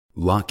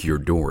Lock your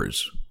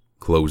doors,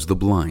 close the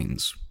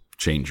blinds,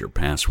 change your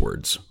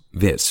passwords.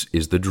 This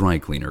is the Dry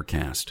Cleaner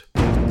Cast.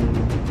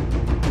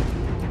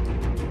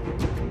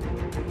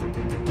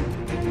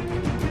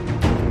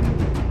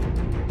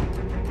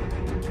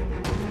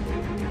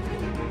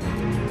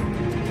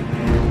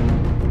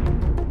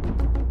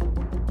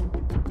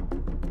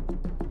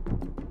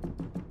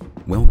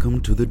 Welcome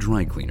to the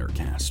Dry Cleaner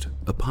Cast,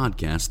 a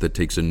podcast that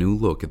takes a new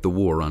look at the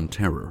war on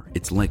terror,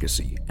 its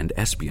legacy, and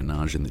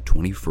espionage in the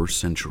 21st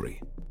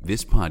century.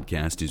 This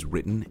podcast is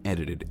written,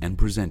 edited, and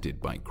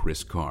presented by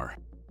Chris Carr.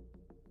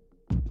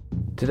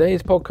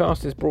 Today's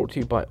podcast is brought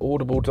to you by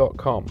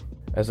Audible.com.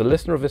 As a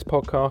listener of this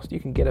podcast, you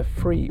can get a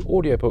free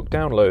audiobook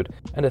download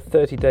and a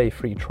 30-day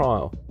free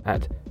trial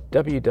at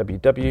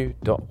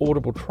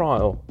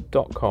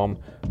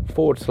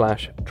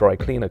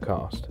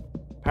www.audibletrial.com/drycleanercast.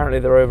 Apparently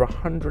there are over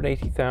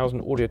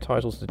 180,000 audio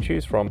titles to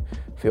choose from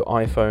for your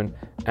iPhone,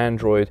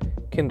 Android,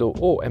 Kindle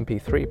or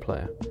MP3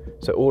 player,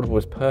 so Audible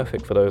is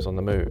perfect for those on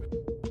the move.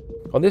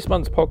 On this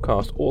month's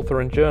podcast,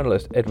 author and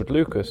journalist Edward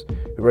Lucas,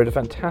 who wrote a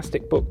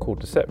fantastic book called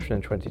Deception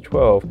in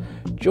 2012,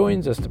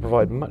 joins us to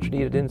provide much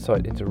needed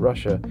insight into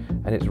Russia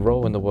and its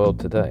role in the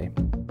world today.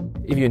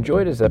 If you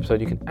enjoyed this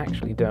episode, you can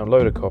actually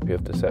download a copy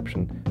of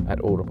Deception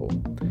at Audible,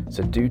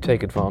 so do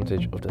take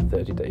advantage of the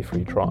 30-day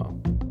free trial.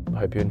 I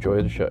hope you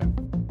enjoy the show.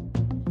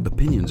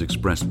 Opinions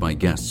expressed by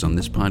guests on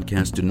this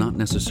podcast do not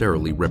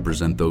necessarily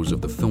represent those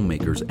of the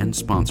filmmakers and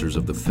sponsors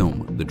of the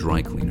film, The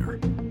Dry Cleaner.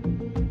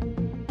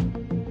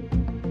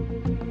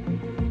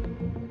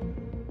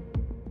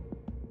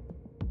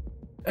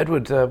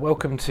 Edward,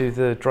 welcome to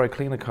the Dry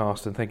Cleaner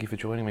Cast and thank you for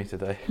joining me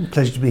today.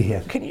 Pleasure to be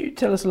here. Can you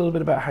tell us a little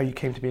bit about how you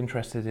came to be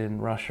interested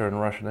in Russia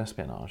and Russian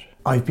espionage?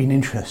 I've been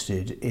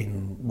interested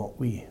in what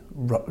we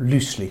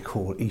loosely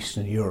call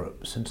Eastern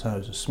Europe since I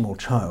was a small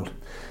child.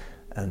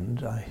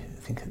 And I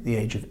think at the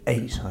age of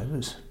 8 I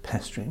was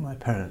pestering my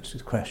parents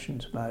with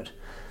questions about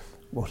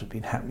what had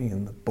been happening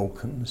in the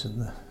Balkans in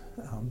the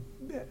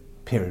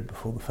period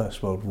before the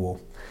First World War.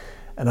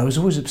 And I was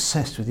always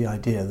obsessed with the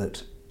idea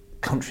that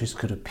countries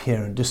could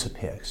appear and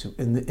disappear. So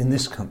in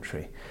this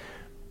country,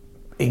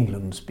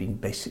 England's been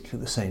basically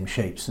the same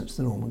shape since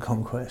the Norman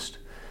Conquest,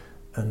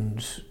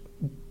 and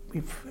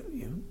we've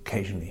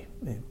occasionally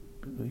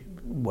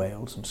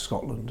Wales and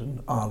Scotland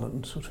and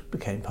Ireland sort of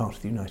became part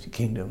of the United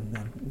Kingdom, and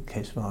then in the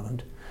case of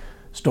Ireland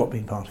stopped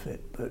being part of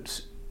it.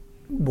 But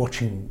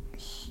watching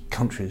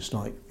countries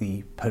like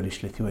the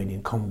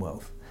Polish-Lithuanian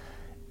Commonwealth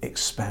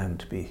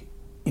expand to be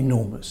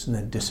enormous and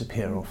then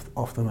disappear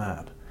off the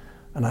map,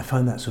 and I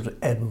find that sort of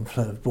ebb and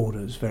flow of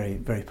borders very,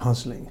 very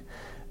puzzling.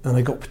 And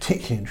I got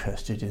particularly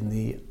interested in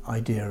the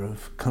idea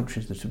of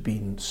countries that had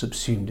been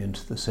subsumed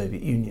into the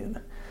Soviet Union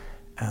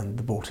and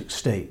the Baltic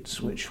states,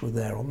 which were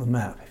there on the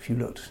map. If you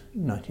looked,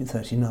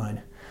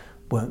 1939,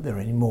 weren't there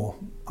anymore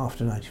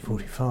after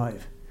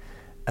 1945.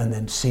 And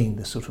then seeing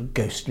the sort of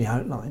ghostly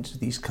outlines of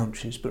these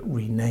countries, but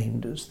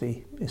renamed as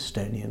the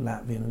Estonian,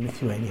 Latvian and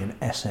Lithuanian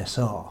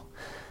SSR.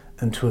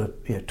 And to a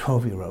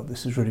 12-year-old,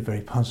 this is really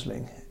very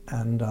puzzling.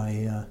 And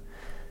that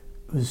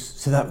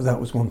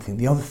was one thing.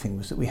 The other thing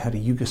was that we had a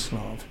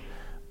Yugoslav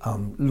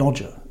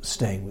lodger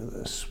staying with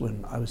us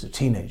when I was a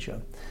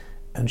teenager,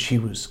 and she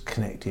was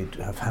connected,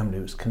 her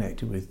family was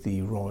connected with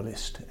the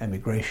royalist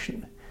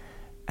emigration,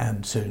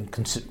 and so in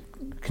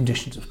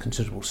conditions of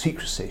considerable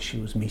secrecy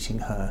she was meeting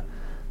her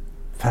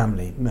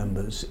family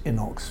members in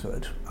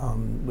Oxford,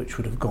 which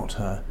would have got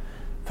her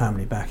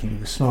family back in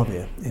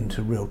Yugoslavia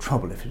into real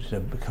trouble if it had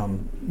ever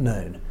become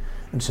known.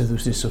 And so there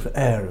was this sort of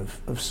air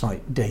of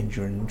slight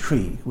danger and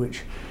intrigue,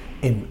 which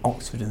in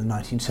Oxford in the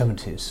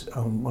 1970s,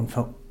 one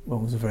felt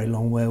one was a very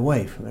long way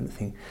away from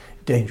anything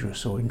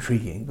dangerous or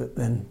intriguing. But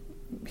then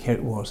here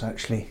it was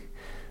actually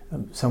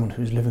someone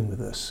who was living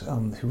with us,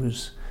 who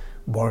was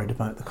worried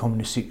about the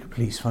communist secret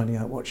police finding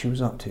out what she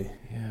was up to.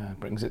 Yeah, it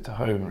brings it to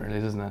home really,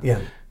 doesn't it?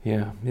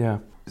 Yeah.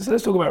 So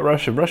let's talk about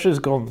Russia. Russia's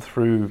gone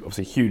through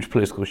obviously huge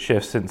political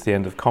shifts since the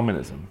end of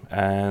communism,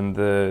 and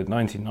the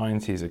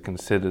 1990s are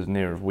considered an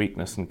era of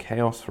weakness and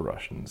chaos for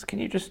Russians. Can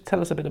you just tell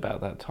us a bit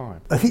about that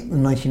time? I think the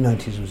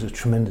 1990s was a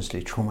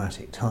tremendously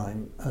traumatic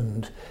time,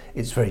 and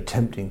it's very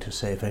tempting to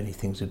say if only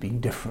things had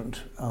been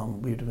different,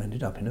 we would have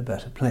ended up in a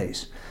better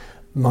place.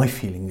 My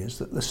feeling is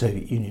that the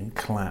Soviet Union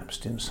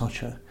collapsed in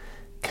such a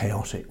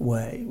chaotic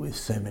way with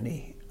so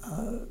many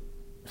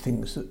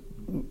things that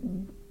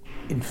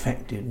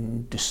infected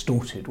and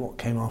distorted what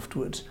came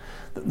afterwards,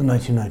 that the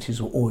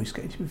 1990s were always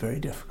going to be very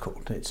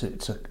difficult. It's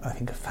I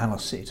think a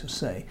fallacy to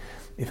say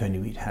if only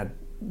we'd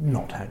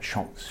not had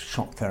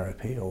shock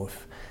therapy, or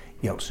if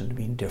Yeltsin had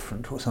been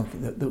different or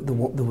something, that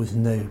there was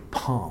no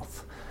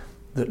path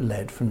that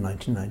led from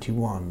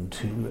 1991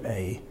 to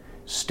a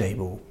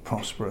stable,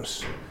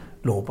 prosperous,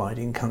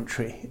 law-abiding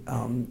country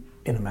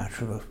in a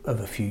matter of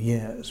a few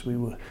years.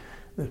 The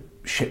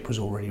ship was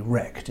already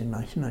wrecked in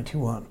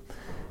 1991.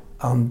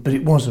 But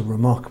it was a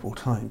remarkable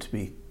time to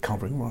be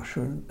covering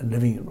Russia and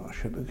living in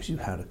Russia, because you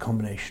had a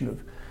combination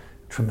of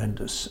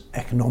tremendous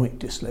economic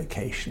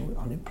dislocation,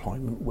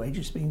 unemployment,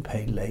 wages being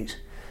paid late,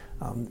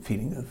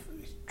 feeling of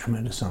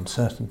tremendous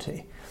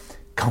uncertainty,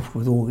 coupled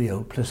with all the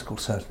old political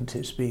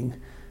certainties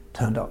being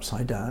turned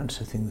upside down,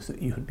 so things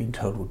that you had been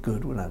told were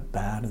good were now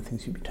bad, and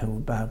things you'd been told were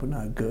bad were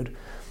now good.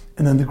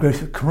 And then the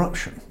growth of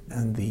corruption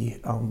and the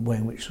way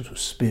in which sort of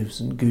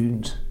spivs and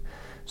goons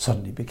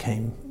suddenly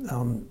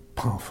became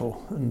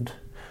powerful and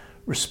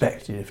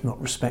respected, if not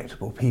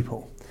respectable,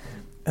 people.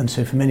 And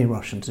so for many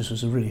Russians this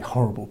was a really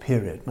horrible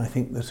period, and I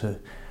think that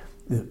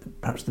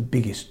perhaps the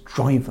biggest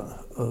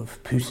driver of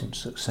Putin's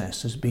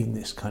success has been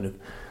this kind of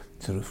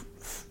sort of,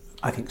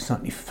 I think,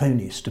 slightly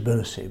phony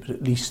stability, but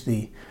at least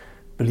the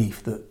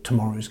belief that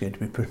tomorrow is going to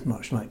be pretty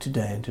much like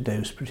today and today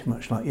was pretty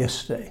much like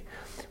yesterday,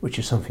 which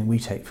is something we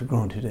take for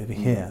granted over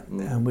here,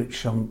 and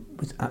which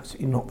was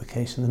absolutely not the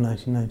case in the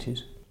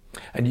 1990s.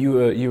 And you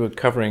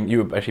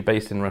were actually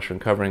based in Russia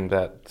and covering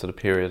that sort of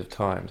period of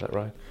time, is that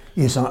right?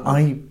 Yes,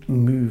 I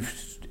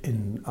moved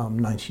in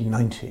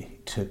 1990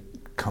 to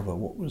cover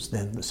what was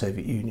then the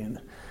Soviet Union,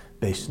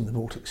 based in the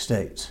Baltic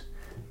states,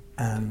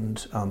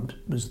 and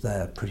was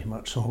there pretty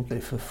much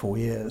solidly for 4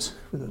 years,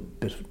 with a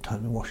bit of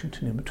time in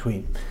Washington in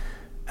between.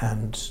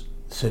 And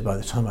so by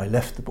the time I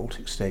left the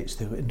Baltic states,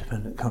 they were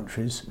independent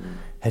countries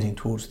heading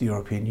towards the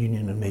European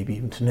Union and maybe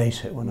even to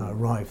NATO. When I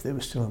arrived, they were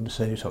still under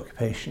Soviet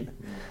occupation.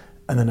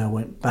 And then I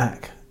went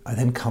back. I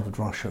then covered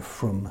Russia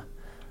from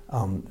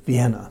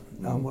Vienna,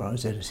 where I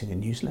was editing a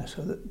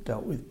newsletter that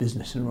dealt with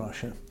business in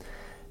Russia.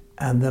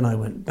 And then I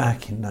went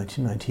back in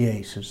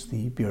 1998 as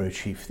the bureau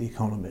chief of The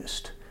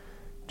Economist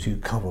to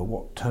cover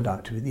what turned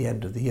out to be the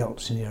end of the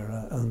Yeltsin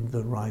era and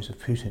the rise of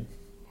Putin.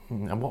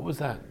 And what was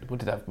that?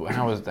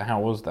 How was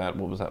that?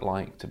 What was that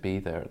like to be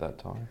there at that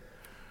time?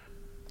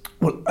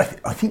 Well,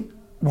 I think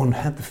one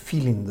had the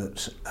feeling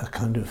that a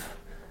kind of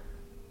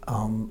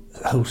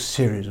whole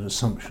series of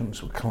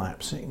assumptions were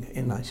collapsing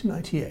in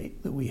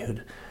 1998, that we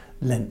had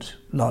lent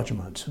large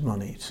amounts of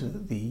money to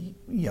the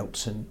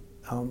Yeltsin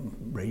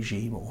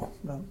regime or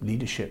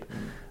leadership,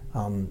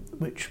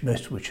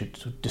 most of which had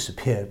sort of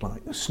disappeared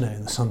like snow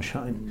in the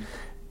sunshine,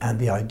 and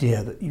the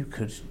idea that you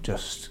could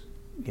just,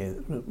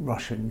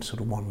 Russia in sort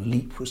of one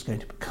leap was going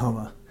to become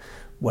a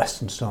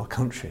Western-style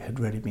country had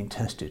really been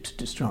tested to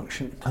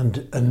destruction,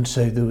 and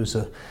so there was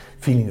a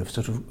feeling of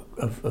sort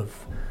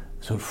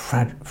of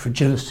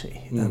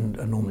fragility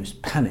and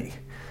almost panic,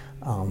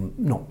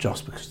 not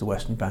just because the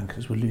Western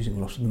bankers were losing a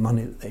lot of the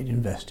money that they'd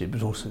invested,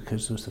 but also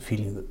because there was the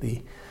feeling that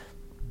the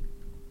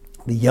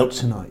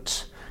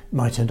Yeltsinites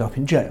might end up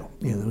in jail.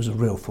 There was a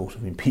real thought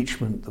of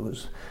impeachment. There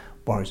was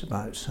worries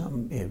about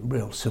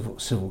real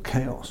civil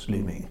chaos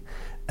looming,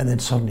 and then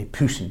suddenly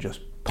Putin just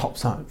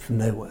pops out from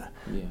nowhere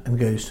and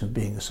goes from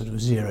being a sort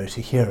of zero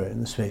to hero in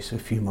the space of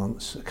a few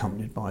months,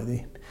 accompanied by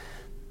the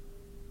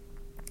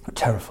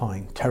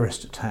terrifying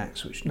terrorist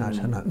attacks, which now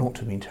turned out not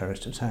to have been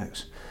terrorist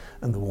attacks,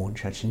 and the war in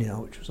Chechnya,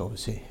 which was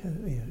obviously a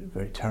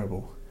very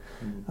terrible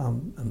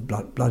and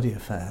bloody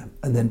affair.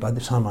 And then by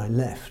the time I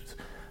left,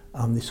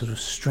 this sort of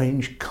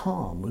strange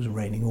calm was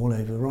reigning all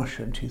over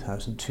Russia in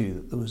 2002,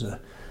 that there was a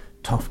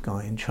tough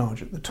guy in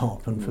charge at the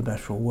top, and for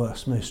better or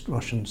worse, most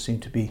Russians seem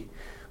to be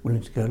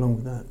willing to go along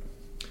with that.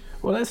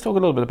 Well, let's talk a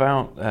little bit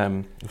about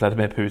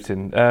Vladimir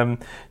Putin.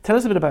 Tell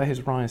us a bit about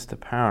his rise to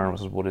power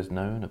and what is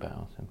known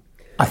about him.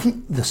 I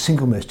think the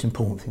single most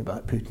important thing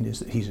about Putin is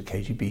that he's a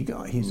KGB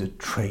guy. He's a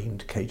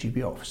trained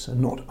KGB officer,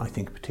 not, I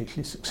think, a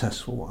particularly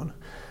successful one.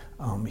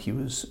 He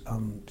was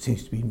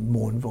seems to be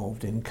more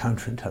involved in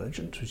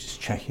counterintelligence, which is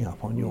checking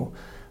up on your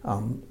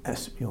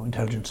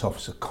intelligence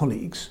officer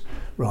colleagues,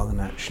 rather than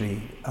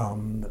actually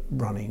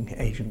running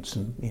agents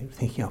and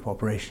thinking up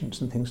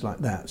operations and things like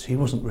that. So he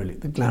wasn't really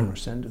at the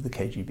glamorous end of the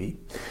KGB.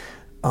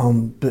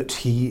 But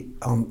he,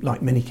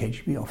 like many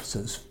KGB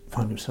officers,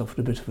 found himself at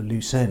a bit of a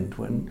loose end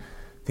when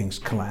things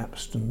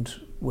collapsed, and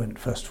went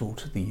first of all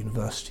to the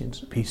university in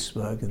St.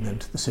 Petersburg and then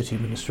to the city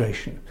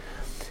administration.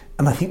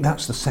 And I think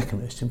that's the second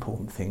most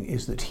important thing,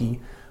 is that he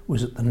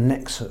was at the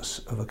nexus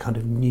of a kind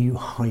of new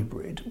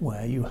hybrid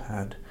where you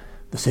had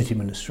the city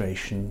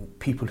administration,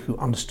 people who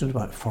understood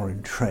about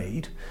foreign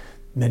trade,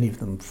 many of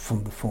them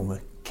from the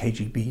former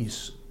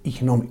KGB's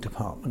economic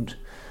department,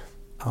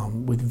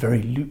 with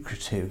very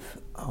lucrative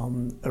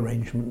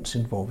arrangements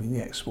involving the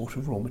export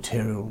of raw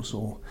materials,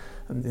 or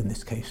in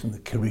this case in the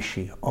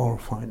Kirishi oil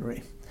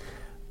refinery,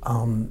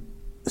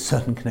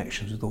 certain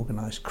connections with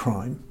organised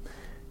crime,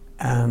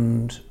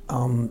 and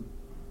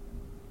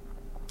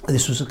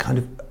this was a kind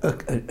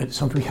of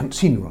something we hadn't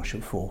seen in Russia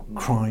before: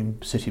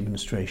 crime, city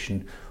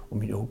administration,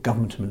 or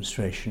government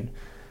administration,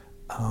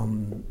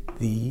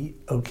 the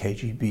old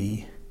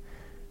KGB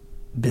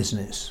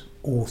business,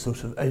 all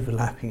sort of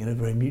overlapping in a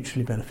very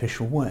mutually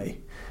beneficial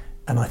way.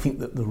 And I think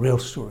that the real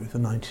story of the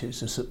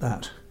 90s is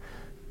that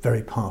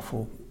very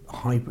powerful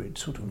hybrid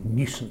sort of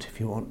mutant, if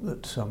you want,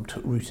 that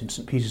took root in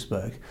St.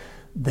 Petersburg,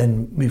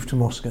 then moved to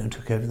Moscow and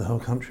took over the whole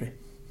country.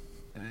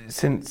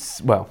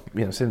 Since sort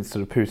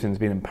of Putin's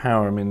been in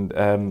power, I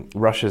mean,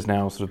 Russia's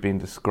now sort of been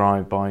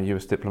described by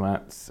US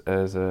diplomats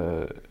as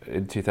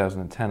in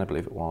 2010, I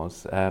believe it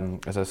was,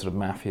 as a sort of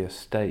mafia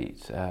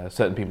state.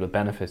 Certain people have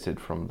benefited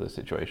from the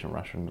situation in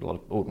Russia, and a lot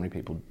of ordinary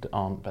people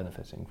aren't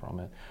benefiting from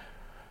it.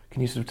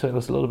 Can you sort of tell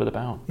us a little bit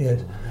about?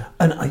 Yes,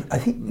 and I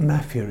think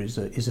mafia is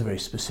a very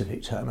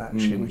specific term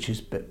actually, which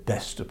is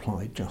best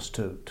applied just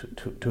to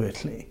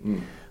Italy.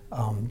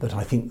 But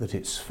I think that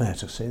it's fair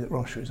to say that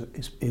Russia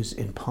is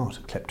in part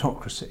a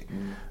kleptocracy,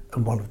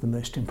 and one of the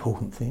most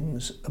important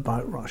things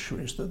about Russia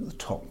is that the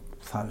top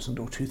 1,000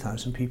 or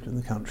 2,000 people in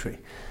the country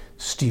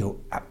steal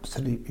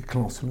absolutely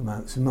colossal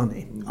amounts of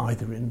money,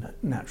 either in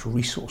natural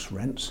resource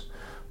rents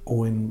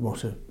or in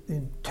what are,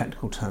 in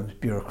technical terms,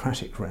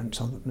 bureaucratic rents,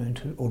 known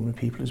to ordinary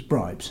people as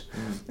bribes.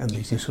 And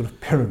there's this sort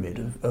of pyramid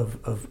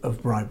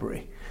of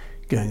bribery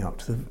going up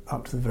to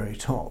the very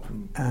top.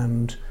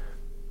 And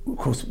of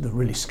course, the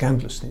really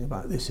scandalous thing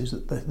about this is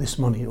that this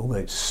money, although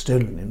it's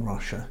stolen in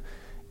Russia,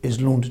 is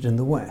laundered in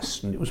the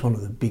West. And it was one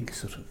of the big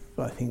sort of,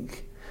 I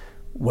think,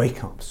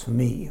 wake-ups for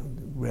me,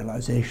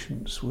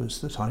 realisations, was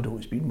that I'd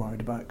always been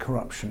worried about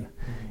corruption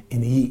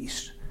in the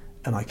East.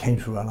 And I came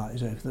to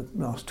realise over the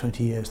last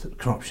 20 years that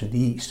corruption in the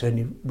East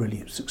only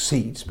really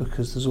succeeds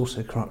because there's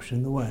also corruption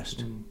in the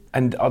West.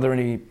 And are there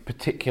any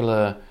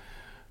particular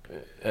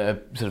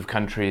sort of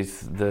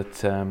countries that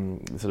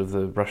sort of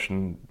the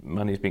Russian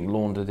money is being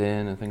laundered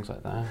in and things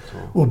like that?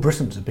 Or? Well,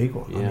 Britain's a big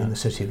one. Yeah. I mean, the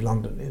city of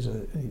London is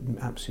an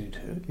absolute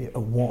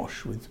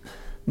awash with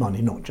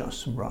money, not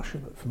just from Russia,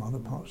 but from other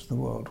parts of the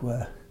world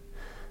where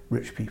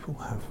rich people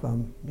have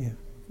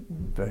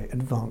very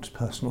advanced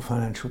personal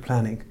financial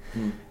planning.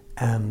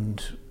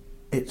 And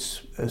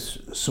it's a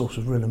source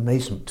of real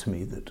amazement to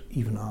me that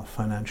even our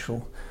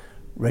financial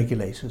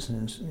regulators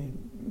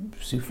and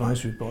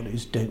supervisory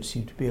bodies don't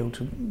seem to be able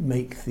to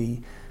make the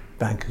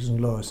bankers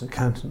and lawyers and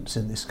accountants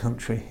in this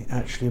country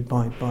actually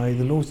abide by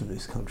the laws of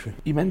this country.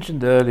 You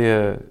mentioned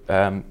earlier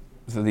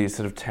these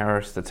sort of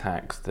terrorist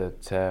attacks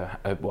that,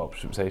 I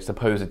should say,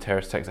 supposed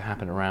terrorist attacks that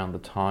happened around the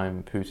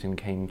time Putin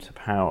came to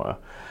power.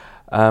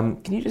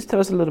 Can you just tell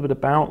us a little bit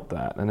about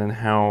that and then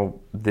how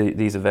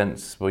these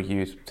events were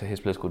used to his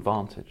political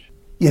advantage?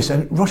 Yes,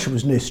 and Russia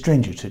was no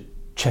stranger to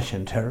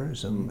Chechen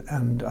terrorism,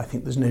 and I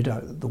think there's no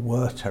doubt that there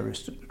were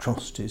terrorist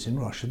atrocities in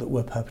Russia that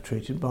were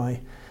perpetrated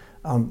by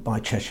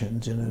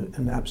Chechens in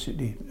an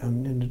absolutely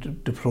in a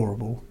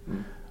deplorable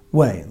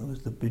way. There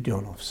was the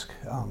Budyonnovsk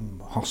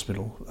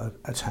hospital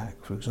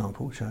attack, for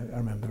example, which I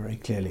remember very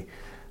clearly,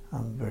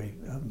 very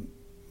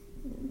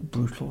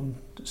brutal and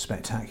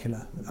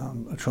spectacular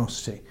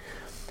atrocity.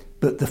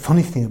 But the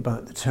funny thing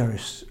about the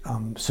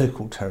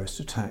so-called terrorist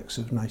attacks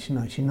of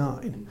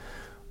 1999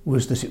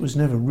 was that it was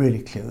never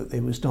really clear that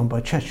it was done by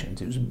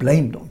Chechens. It was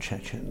blamed on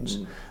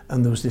Chechens.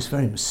 And there was this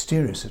very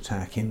mysterious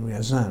attack in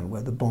Ryazan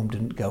where the bomb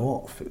didn't go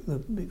off.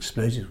 The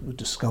explosives were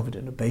discovered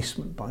in a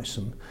basement by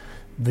some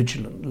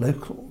vigilant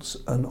locals,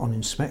 and on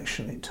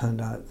inspection it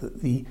turned out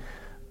that the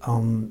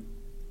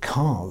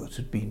car that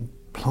had been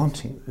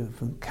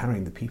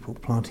carrying the people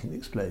planting the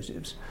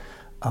explosives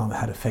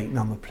had a fake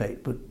number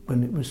plate, but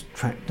when it was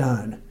tracked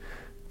down,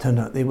 it turned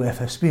out they were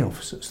FSB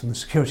officers from the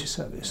security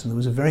service, and there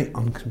was a very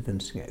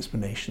unconvincing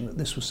explanation that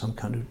this was some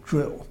kind of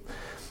drill.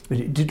 But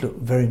it did look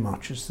very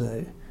much as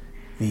though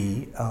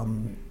the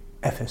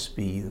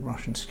FSB, the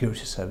Russian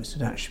security service,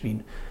 had actually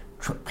been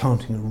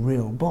planting a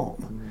real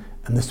bomb.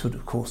 And this would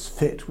of course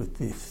fit with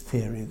the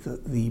theory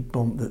that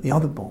the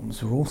other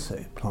bombs were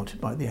also planted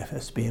by the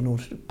FSB in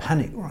order to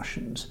panic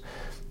Russians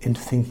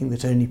into thinking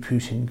that only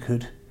Putin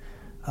could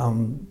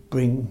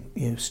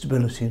bring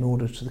stability and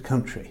order to the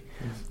country.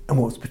 And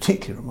what's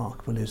particularly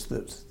remarkable is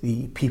that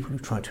the people who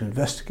tried to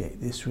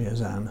investigate this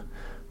Ryazan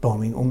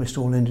bombing almost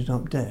all ended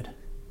up dead.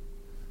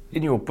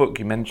 In your book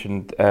you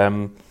mentioned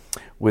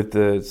with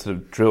the sort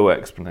of drill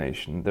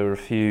explanation, there were a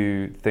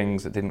few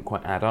things that didn't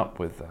quite add up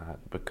with that,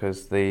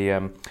 because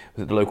the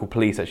local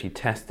police actually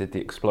tested the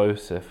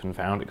explosive and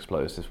found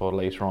explosives, while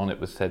later on it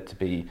was said to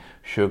be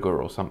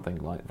sugar or something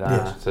like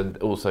that. Yes. And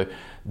also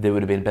there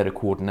would have been better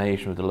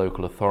coordination with the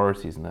local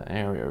authorities in that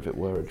area if it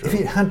were a drill. If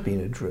it had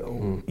been a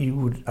drill, it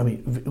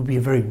would be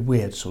a very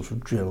weird sort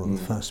of drill in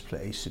the first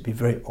place. It'd be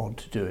very odd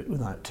to do it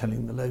without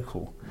telling the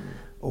local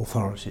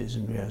authorities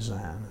in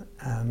Ryazan,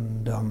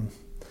 and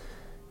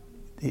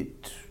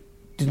it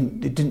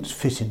didn't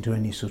fit into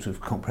any sort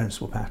of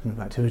comprehensible pattern of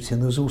activity.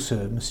 And there was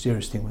also a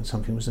mysterious thing when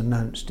something was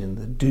announced in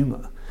the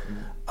Duma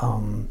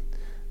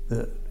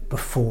that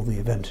before the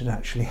event had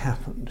actually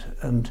happened.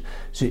 And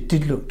so it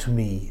did look to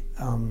me,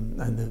 and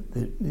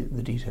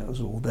the details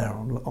are all there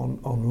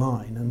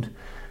online.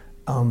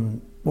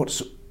 And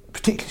what's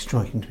particularly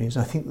striking to me is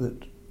I think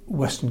that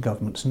Western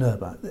governments know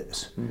about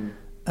this,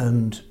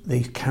 and they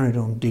carried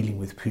on dealing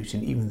with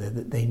Putin even though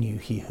that they knew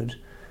he had.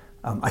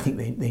 I think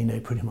they know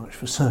pretty much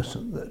for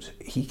certain that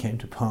he came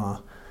to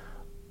power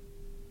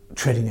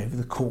treading over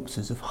the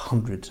corpses of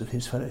hundreds of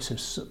his fellow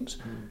citizens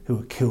who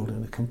were killed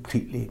in a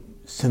completely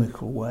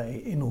cynical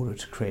way in order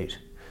to create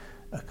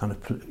a kind of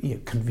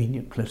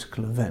convenient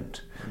political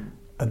event.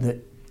 And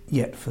that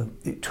yet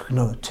it took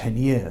another 10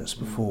 years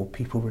before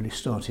people really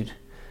started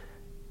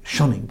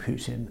shunning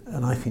Putin.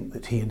 And I think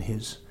that he and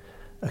his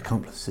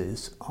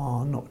accomplices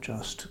are not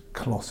just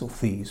colossal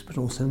thieves but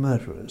also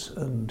murderers.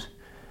 And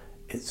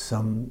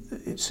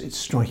it's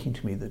striking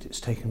to me that it's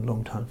taken a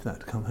long time for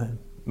that to come home.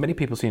 Many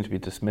people seem to be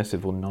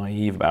dismissive or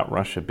naive about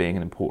Russia being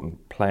an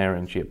important player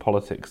in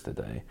geopolitics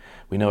today.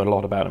 We know a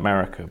lot about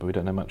America, but we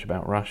don't know much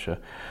about Russia.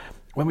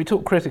 When we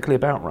talk critically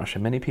about Russia,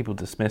 many people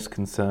dismiss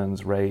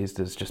concerns raised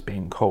as just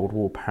being Cold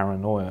War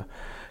paranoia.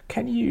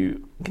 Can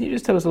you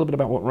just tell us a little bit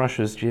about what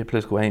Russia's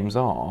geopolitical aims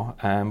are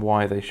and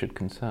why they should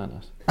concern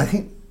us? I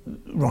think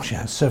Russia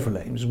has several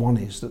aims. One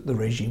is that the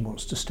regime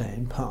wants to stay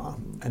in power,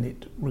 and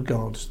it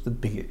regards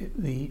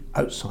the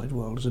outside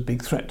world as a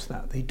big threat to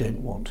that. They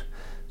don't want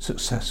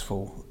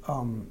successful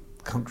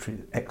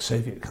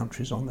ex-Soviet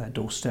countries on their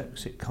doorstep,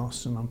 because it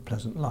casts an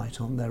unpleasant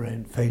light on their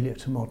own failure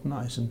to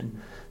modernise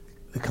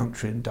the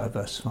country and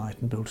diversify it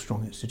and build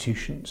strong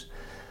institutions.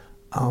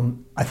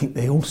 I think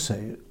they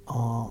also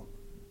are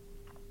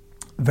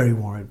very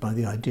worried by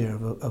the idea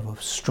of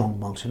a strong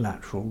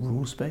multilateral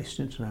rules-based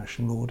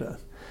international order,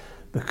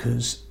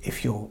 because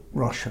if you're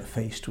Russia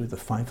faced with a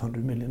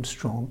 500 million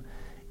strong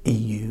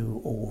EU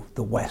or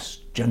the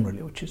West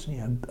generally, which is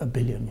a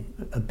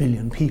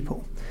billion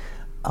people,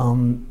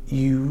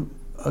 you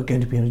are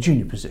going to be in a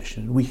junior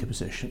position, a weaker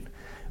position.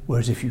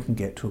 Whereas if you can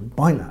get to a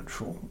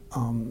bilateral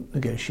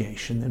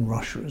negotiation, then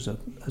Russia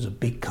as a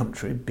big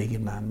country, big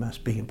in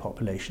landmass, big in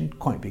population,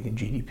 quite big in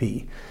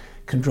GDP,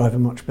 can drive a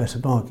much better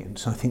bargain.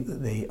 So I think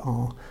that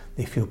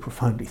they feel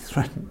profoundly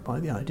threatened by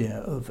the idea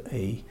of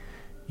a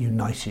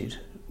united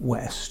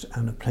West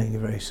and of playing a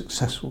very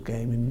successful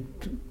game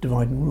in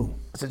divide and rule.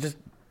 So just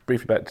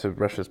briefly back to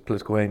Russia's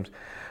political aims.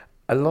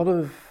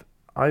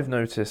 I've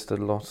noticed a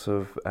lot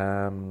of,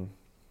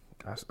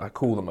 I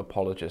call them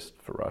apologists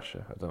for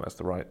Russia. I don't know if that's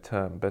the right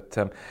term, but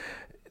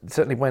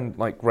certainly when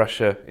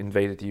Russia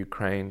invaded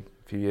Ukraine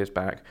a few years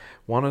back,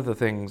 one of the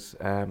things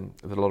that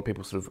a lot of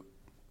people sort of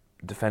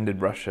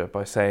defended Russia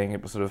by saying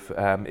it was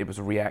it was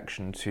a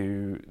reaction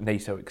to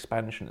NATO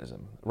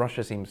expansionism.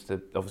 Russia seems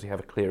to obviously have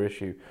a clear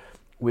issue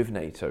with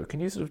NATO. Can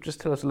you sort of just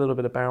tell us a little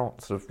bit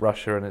about sort of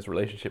Russia and its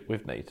relationship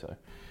with NATO?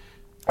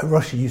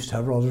 Russia used to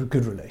have rather a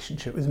good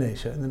relationship with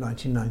NATO in the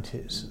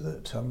 1990s,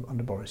 that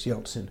under Boris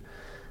Yeltsin.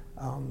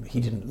 He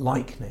didn't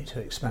like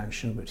NATO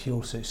expansion, but he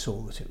also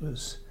saw that it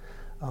was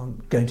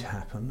going to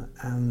happen,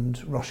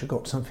 and Russia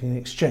got something in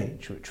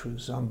exchange, which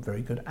was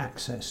very good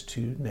access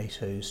to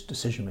NATO's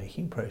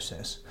decision-making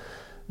process.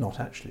 Not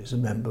actually as a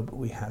member, but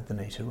we had the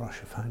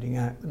NATO-Russia Founding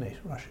Act, the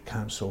NATO-Russia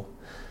Council,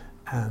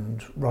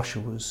 and Russia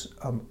was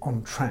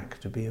on track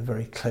to be a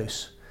very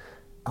close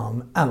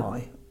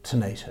ally to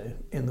NATO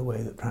in the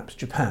way that perhaps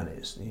Japan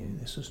is.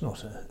 This was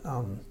not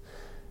an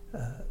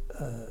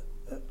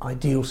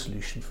ideal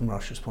solution from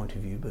Russia's point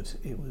of view, but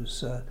it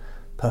was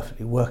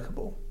perfectly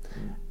workable.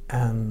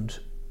 And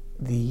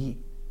the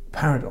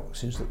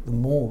paradox is that the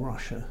more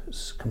Russia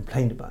has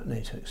complained about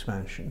NATO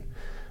expansion,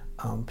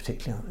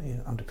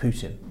 particularly under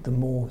Putin, the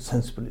more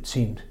sensible it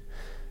seemed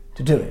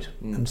to do it.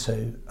 And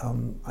so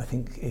I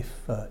think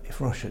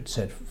if Russia had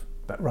said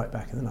right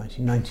back in the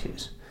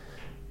 1990s,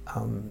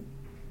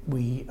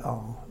 we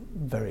are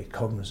very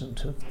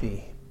cognizant of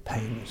the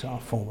pain that our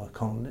former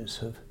colonies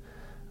have,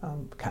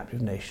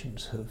 captive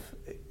nations have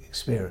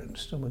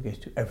experienced, and we're going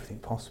to do everything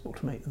possible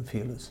to make them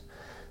feel as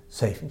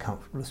safe and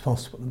comfortable as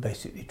possible, and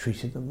basically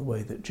treated them the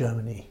way that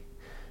Germany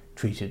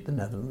treated the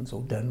Netherlands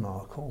or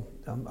Denmark or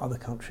other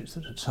countries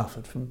that had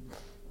suffered from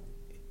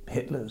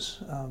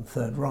Hitler's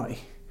Third Reich,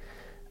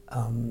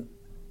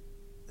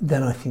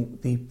 then I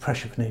think the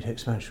pressure for NATO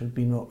expansion would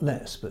be not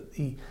less, but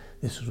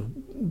this sort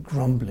of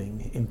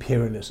grumbling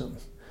imperialism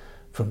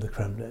from the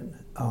Kremlin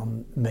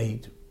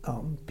made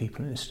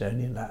people in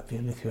Estonia,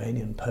 Latvia,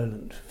 Lithuania and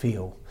Poland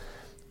feel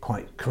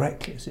quite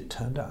correctly, as it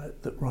turned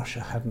out, that Russia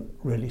hadn't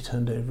really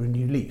turned over a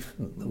new leaf,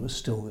 and that there was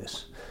still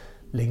this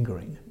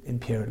lingering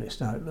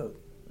imperialist outlook.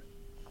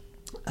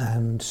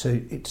 And so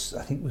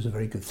I think it was a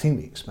very good thing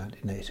we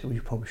expanded NATO. We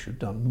probably should have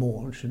done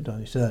more and should have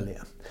done it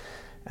earlier.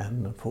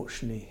 And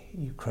unfortunately,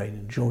 Ukraine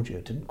and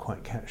Georgia didn't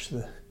quite catch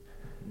the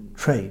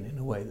train in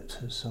a way that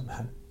has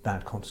had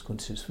bad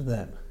consequences for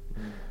them.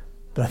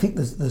 But I think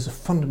there's a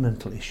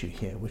fundamental issue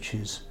here, which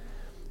is,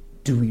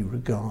 do we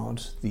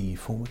regard the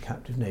former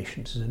captive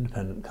nations as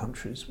independent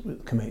countries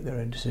that can make their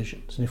own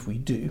decisions? And if we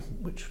do,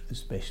 which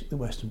is basically the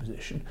Western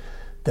position,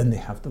 then they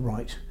have the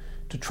right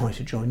to try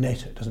to join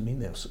NATO. It doesn't mean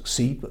they'll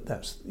succeed, but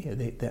that's,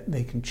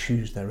 they can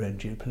choose their own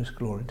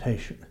geopolitical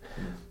orientation.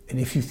 And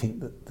if you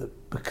think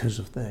that because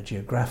of their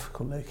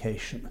geographical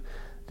location,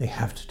 they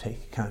have to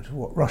take account of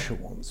what Russia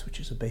wants, which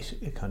is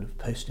basically a kind of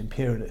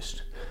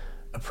post-imperialist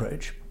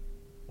approach,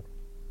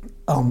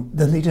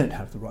 then they don't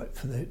have the right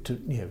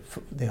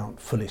they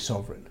aren't fully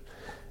sovereign.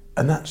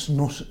 And that's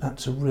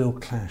a real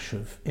clash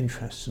of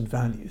interests and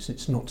values.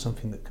 It's not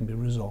something that can be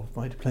resolved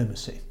by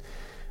diplomacy.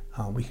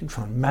 We can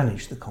try and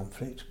manage the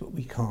conflict, but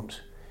we can't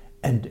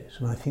end it.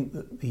 And I think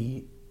that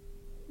the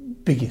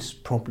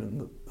biggest problem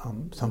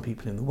that some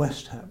people in the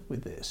West have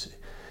with this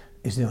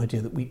is the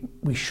idea that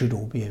we should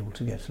all be able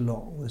to get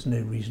along. There's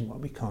no reason why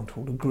we can't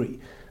all agree.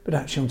 But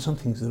actually on some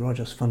things there are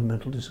just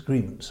fundamental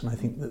disagreements, and I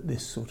think that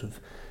this sort of,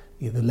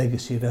 the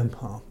legacy of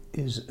empire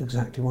is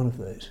exactly one of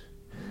those.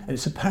 And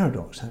it's a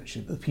paradox,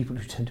 actually, that the people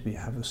who tend to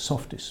have the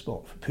softest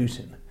spot for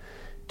Putin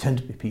tend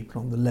to be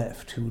people on the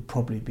left who would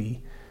probably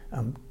be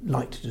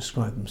like to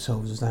describe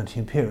themselves as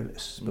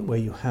anti-imperialists, but where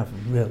you have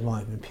real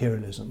live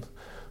imperialism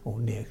or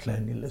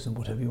neocolonialism,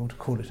 whatever you want to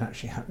call it,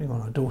 actually happening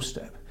on our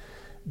doorstep,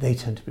 they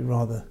tend to be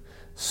rather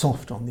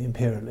soft on the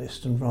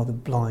imperialist and rather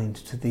blind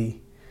to the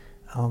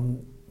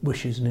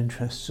wishes and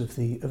interests of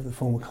the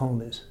former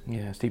colonies.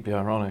 Yeah, it's deeply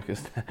ironic,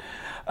 isn't it?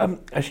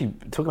 Actually,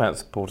 talking about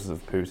supporters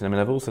of Putin, I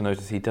mean, I've also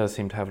noticed he does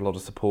seem to have a lot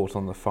of support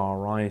on the far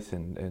right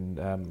in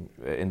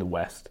the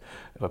West,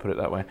 if I put it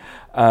that way.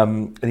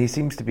 And he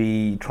seems to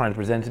be trying to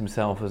present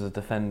himself as a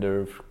defender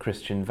of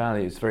Christian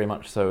values, very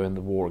much so in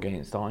the war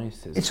against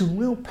ISIS. It's a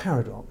real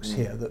paradox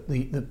here that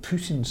the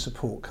Putin's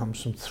support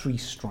comes from three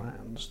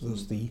strands.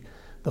 There's the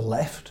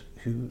left,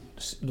 who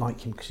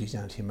like him because he's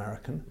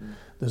anti-American.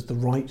 There's the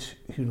right,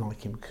 who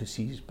like him because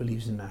he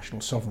believes in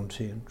national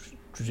sovereignty and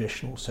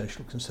traditional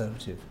social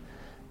conservative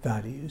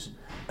values.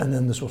 And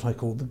then there's what I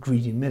call the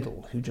greedy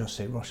middle, who just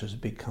say Russia's a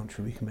big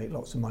country, we can make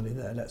lots of money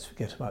there, let's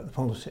forget about the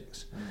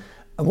politics.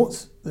 And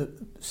what's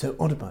so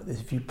odd about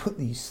this, if you put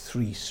these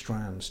three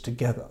strands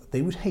together,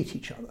 they would hate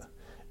each other,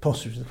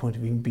 possibly to the point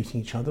of even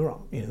beating each other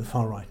up. The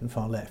far right and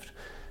far left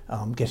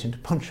get into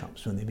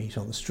punch-ups when they meet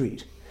on the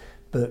street.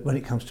 But when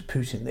it comes to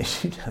Putin, they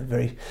seem to have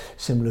very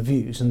similar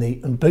views,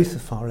 and both the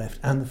far left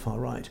and the far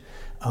right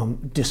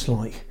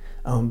dislike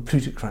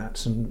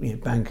plutocrats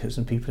and bankers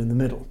and people in the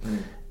middle,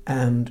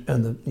 and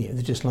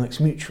the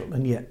dislikes mutual,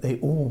 and yet they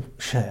all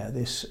share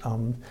this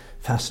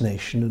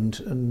fascination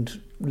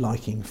and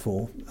liking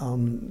for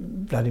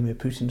Vladimir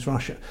Putin's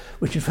Russia,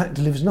 which in fact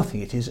delivers nothing.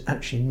 It is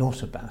actually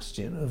not a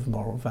bastion of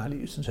moral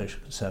values and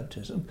social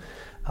conservatism.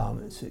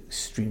 It's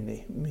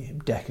extremely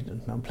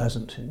decadent and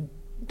unpleasant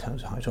in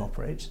terms of how it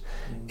operates.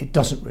 It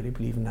doesn't really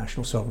believe in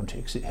national sovereignty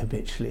because it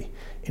habitually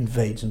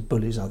invades and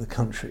bullies other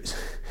countries.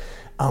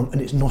 And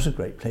it's not a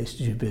great place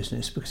to do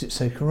business because it's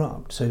so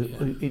corrupt. So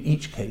in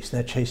each case,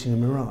 they're chasing a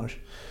mirage.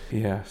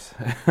 Yes,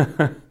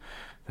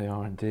 they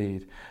are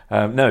indeed.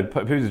 No,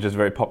 Putin's just a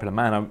very popular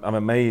man. I'm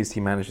amazed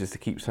he manages to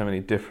keep so many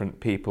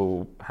different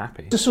people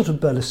happy. It's a sort of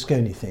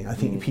Berlusconi thing. I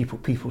think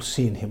people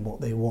see in him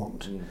what they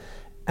want.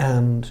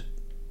 And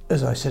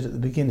as I said at the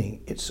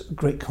beginning, it's a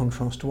great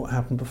contrast to what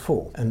happened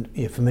before. And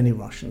for many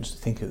Russians to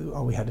think,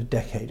 we had a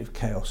decade of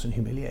chaos and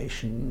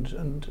humiliation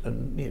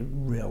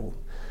and real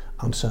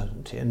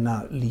uncertainty, and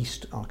now at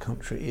least our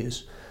country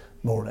is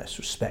more or less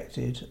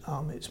respected.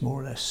 It's more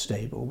or less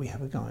stable. We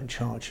have a guy in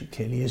charge who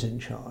clearly is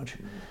in charge,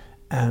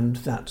 and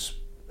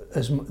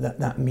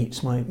that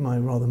meets my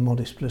rather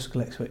modest political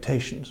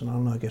expectations. And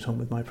I'll now get on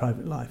with my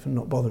private life and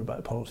not bother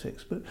about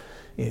politics. But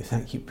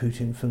thank you,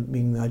 Putin, for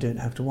meaning that I don't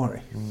have to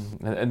worry.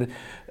 And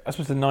I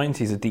suppose the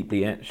 90s are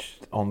deeply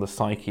etched on the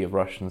psyche of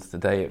Russians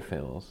today, it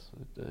feels.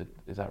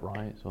 Is that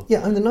right? Or?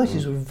 Yeah, and the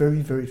 90s were a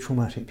very, very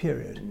traumatic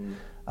period.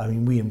 I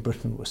mean, we in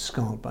Britain were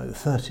scarred by the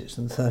 30s,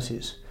 and the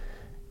 30s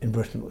in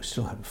Britain we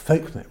still have a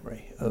folk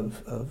memory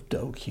of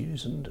dole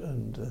queues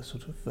and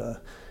sort of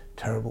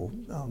terrible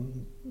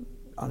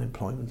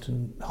unemployment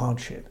and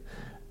hardship.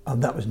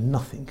 That was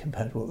nothing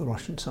compared to what the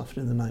Russians suffered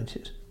in the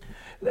 90s.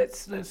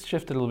 Let's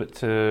shift a little bit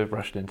to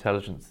Russian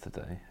intelligence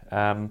today.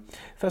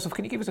 First off,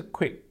 can you give us a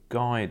quick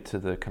guide to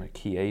the kind of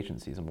key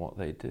agencies and what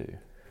they do?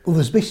 Well,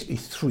 there's basically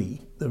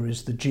three. There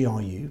is the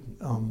GRU,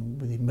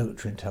 with the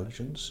military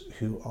intelligence,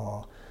 who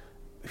are,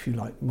 if you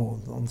like, more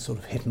on the sort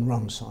of hit and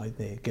run side.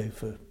 They go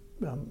for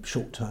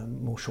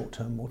short-term, more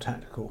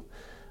tactical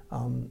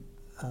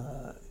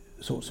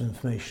sorts of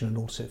information, and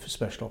also for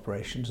special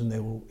operations, and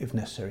they will, if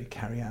necessary,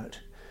 carry out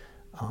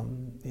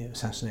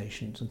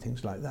assassinations and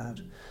things like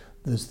that.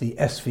 There's the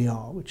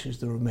SVR, which is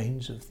the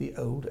remains of the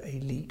old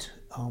elite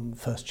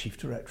first chief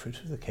directorate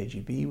of the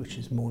KGB, which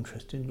is more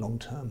interested in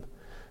long-term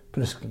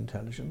political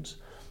intelligence.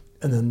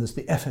 And then there's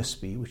the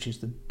FSB, which is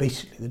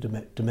basically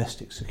the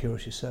domestic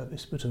security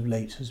service, but of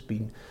late has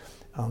been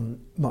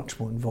much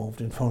more involved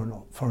in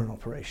foreign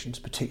operations,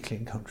 particularly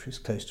in countries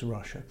close to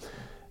Russia,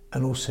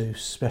 and also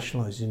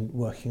specialised in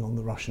working on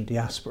the Russian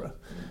diaspora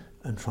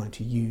and trying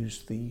to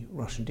use the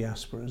Russian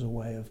diaspora as a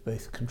way of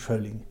both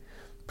controlling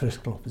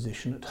political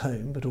opposition at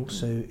home, but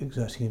also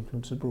exerting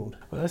influence abroad.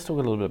 Well, let's talk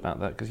a little bit about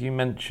that, because you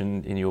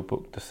mentioned in your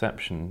book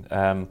Deception,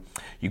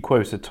 you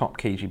quote a top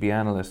KGB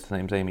analyst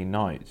named Amy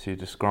Knight, who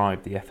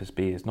described the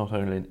FSB as not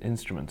only an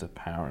instrument of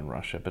power in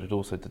Russia, but it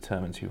also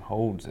determines who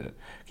holds it.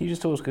 Can you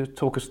just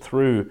talk us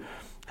through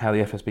how the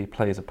FSB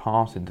plays a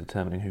part in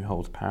determining who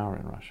holds power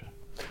in Russia?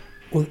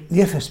 Well, the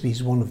FSB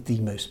is one of the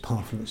most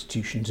powerful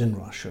institutions in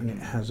Russia, and it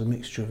has a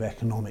mixture of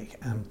economic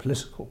and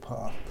political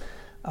power.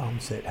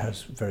 So it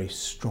has very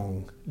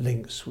strong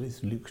links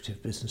with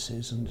lucrative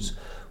businesses, and it's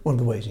one of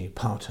the ways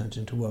power turns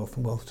into wealth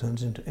and wealth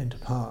turns into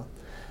power.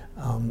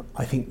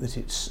 I think that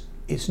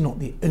it's not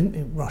the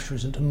only, Russia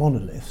isn't a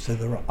monolith, so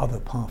there are other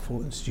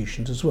powerful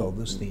institutions as well.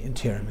 There's the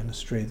Interior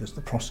Ministry, there's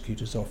the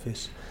Prosecutor's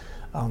Office,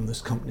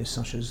 there's companies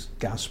such as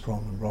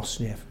Gazprom and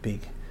Rosneft,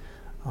 big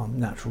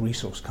natural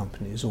resource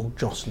companies, all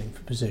jostling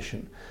for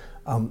position.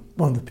 One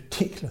of the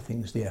particular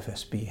things the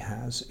FSB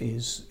has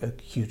is a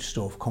huge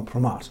store of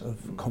compromat,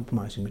 of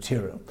compromising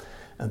material,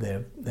 and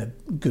they're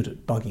good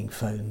at bugging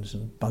phones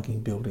and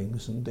bugging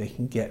buildings, and they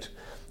can get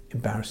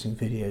embarrassing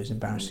videos,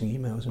 embarrassing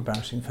emails,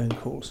 embarrassing phone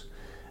calls,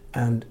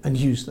 and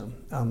use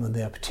them. And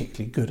they are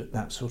particularly good at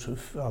that sort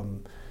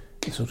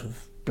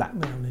of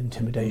blackmail and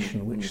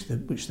intimidation, which the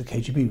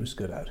KGB was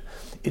good at.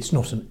 It's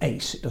not an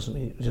ace. It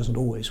doesn't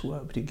always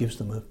work, but it gives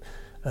them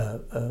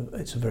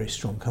it's a very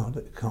strong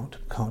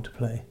card to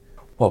play.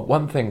 Well,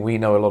 one thing we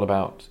know a lot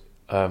about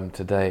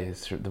today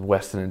is the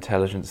Western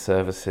intelligence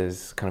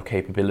services kind of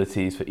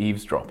capabilities for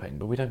eavesdropping,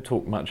 but we don't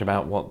talk much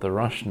about what the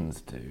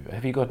Russians do.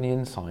 Have you got any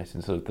insight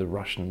into sort of the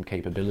Russian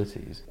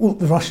capabilities? Well,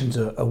 the Russians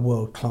are a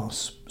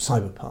world-class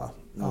cyber power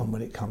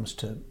when it comes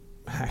to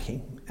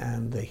hacking,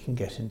 and they can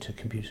get into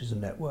computers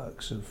and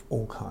networks of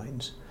all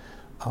kinds.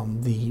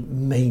 The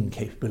main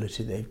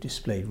capability they've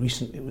displayed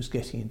recently was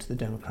getting into the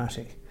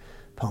Democratic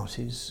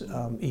Party's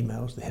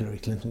emails, the Hillary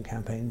Clinton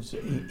campaign's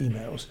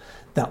emails.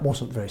 That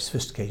wasn't very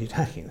sophisticated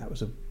hacking. That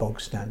was a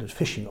bog standard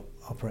phishing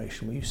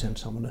operation where you send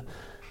someone a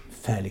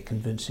fairly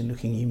convincing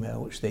looking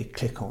email which they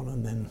click on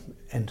and then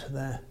enter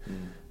their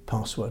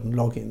password and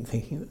log in,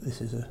 thinking that this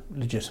is a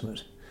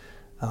legitimate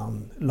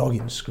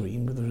login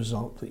screen, with the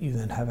result that you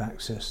then have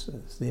access,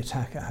 the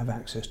attacker have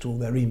access to all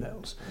their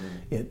emails.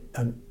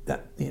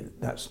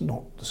 That's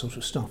not the sort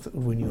of stuff that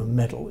would win you a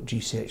medal at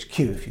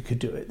GCHQ if you could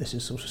do it. This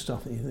is sort of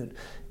stuff that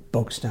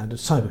bog standard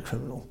cyber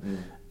criminal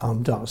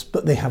does.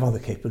 But they have other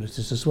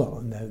capabilities as well,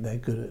 and they're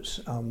good at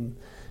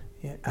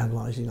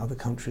analysing other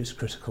countries'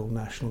 critical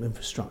national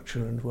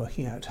infrastructure and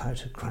working out how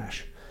to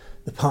crash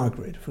the power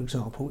grid, for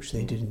example, which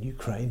they did in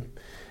Ukraine.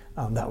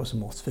 That was a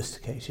more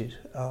sophisticated.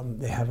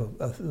 They have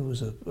there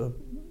was a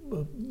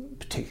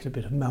particular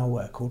bit of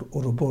malware called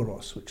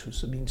Ouroboros, which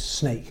means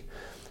snake,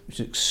 which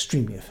is an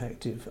extremely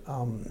effective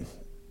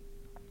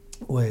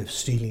way of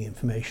stealing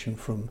information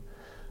from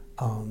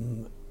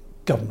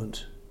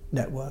government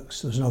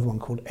networks. There was another one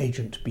called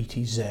Agent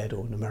BTZ,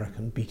 or an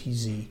American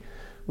BTZ,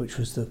 which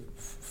was the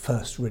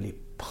first really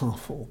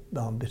powerful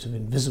bit of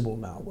invisible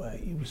malware.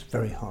 It was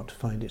very hard to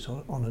find it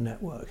on a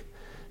network.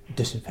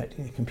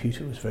 Disinfecting a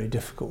computer was very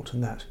difficult,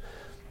 and that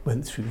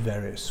went through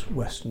various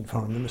Western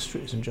foreign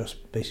ministries and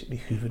just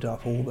basically hoovered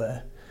up all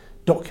their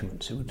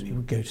documents. It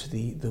would go to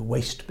the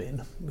waste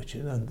bin, which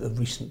is the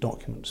recent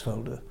documents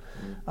folder,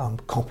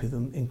 copy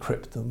them,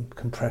 encrypt them,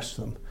 compress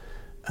them,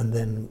 and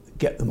then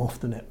get them off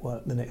the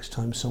network the next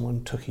time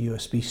someone took a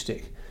USB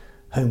stick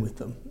home with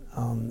them.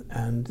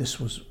 And this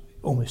was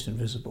almost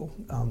invisible,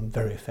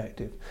 very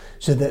effective.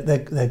 So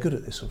they're good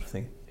at this sort of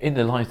thing. In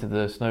the light of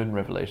the Snowden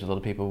revelations, a lot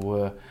of people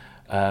were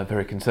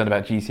very concerned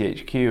about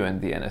GCHQ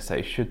and the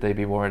NSA. Should they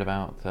be worried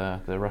about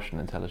the Russian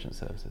intelligence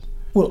services?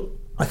 Well,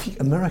 I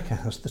think America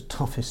has the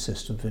toughest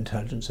system of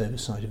intelligence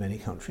oversight of any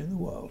country in the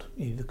world.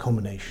 The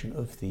combination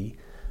of the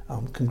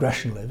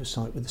congressional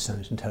oversight with the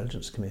Senate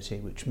Intelligence Committee,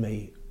 which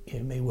may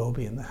well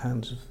be in the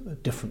hands of a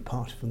different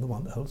party from the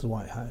one that holds the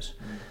White House.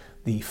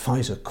 The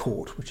FISA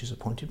court, which is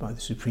appointed by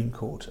the Supreme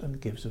Court and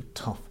gives a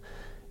tough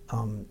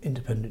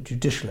independent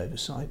judicial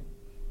oversight.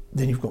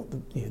 Then you've got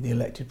the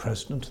elected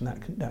president, and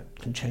that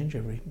can change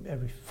every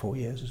 4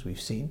 years, as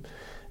we've seen.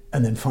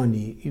 And then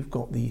finally, you've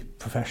got the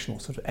professional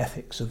sort of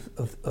ethics of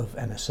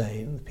NSA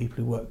and the people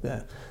who work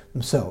there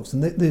themselves.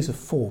 And these are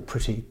four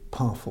pretty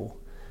powerful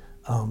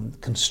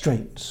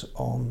constraints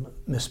on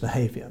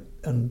misbehaviour.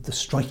 And the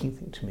striking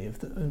thing to me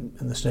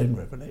in the Snowden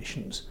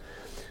revelations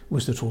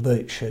was that although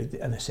it showed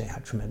that NSA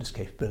had tremendous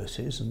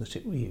capabilities and that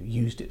it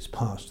used its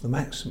powers to the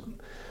maximum,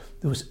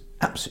 there was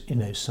absolutely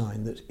no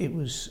sign that it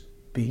was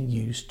being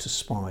used to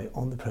spy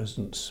on the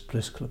president's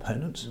political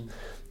opponents,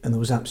 and there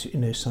was absolutely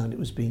no sign it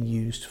was being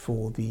used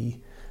for the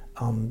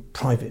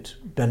private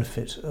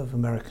benefit of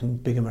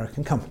big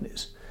American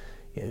companies.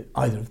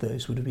 Either of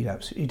those would have been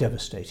absolutely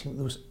devastating.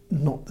 There was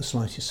not the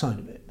slightest sign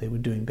of it. They were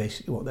doing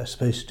basically what they're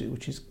supposed to do,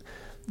 which is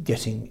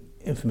getting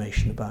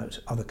information about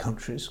other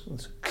countries.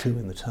 There's a clue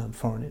in the term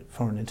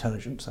foreign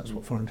intelligence. That's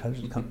what foreign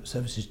intelligence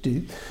services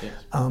do. Yes.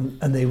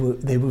 And they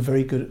were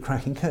very good at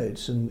cracking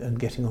codes and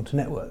getting onto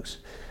networks.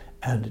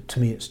 And to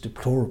me, it's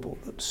deplorable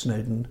that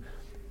Snowden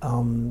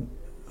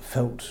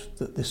felt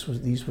that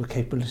these were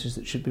capabilities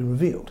that should be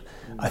revealed.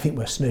 I think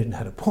where Snowden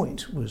had a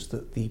point was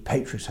that the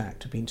Patriot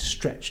Act had been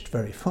stretched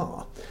very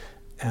far,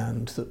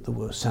 and that there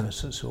were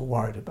senators who were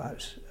worried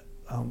about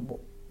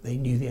what they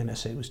knew the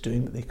NSA was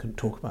doing, but they couldn't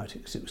talk about it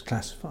because it was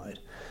classified.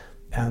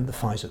 And the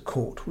FISA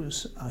court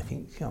was, I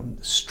think,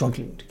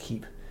 struggling to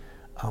keep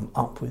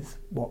up with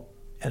what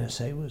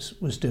NSA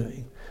was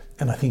doing.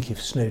 And I think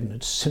if Snowden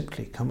had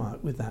simply come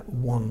out with that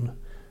one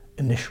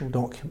initial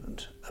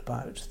document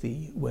about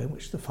the way in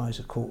which the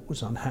FISA court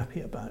was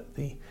unhappy about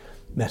the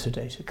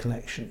metadata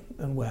collection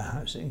and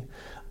warehousing,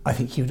 I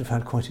think he would have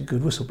had quite a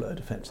good whistleblower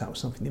defence. That was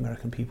something the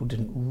American people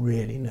didn't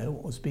really know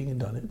what was being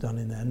done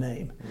in their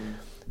name.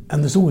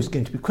 And there's always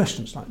going to be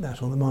questions like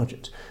that on the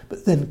margins.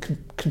 But then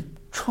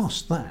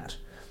contrast that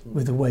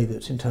with the way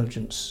that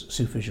intelligence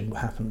supervision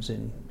happens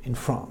in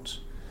France,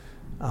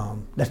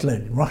 let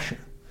alone in Russia,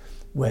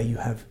 where you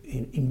have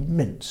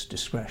immense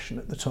discretion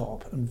at the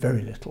top and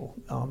very little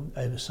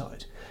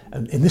oversight.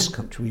 And in this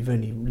country, we've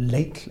only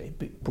lately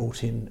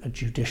brought in a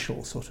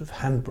judicial sort of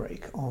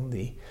handbrake on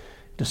the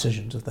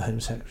decisions of the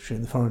Home Secretary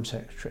and the Foreign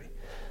Secretary.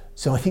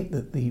 So I think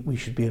that we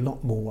should be a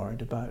lot more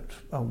worried about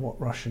what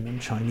Russian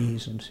and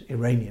Chinese and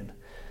Iranian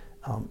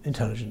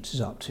intelligence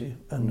is up to,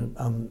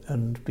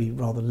 and be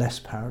rather less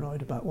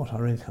paranoid about what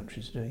our own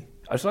countries are doing.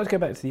 I'd just like to go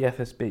back to the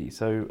FSB.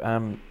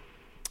 So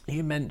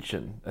you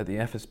mentioned at the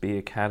FSB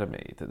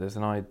Academy that there's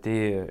an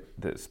idea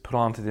that's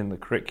planted in the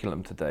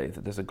curriculum today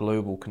that there's a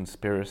global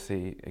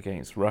conspiracy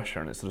against Russia,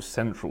 and it's sort of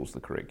central to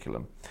the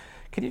curriculum.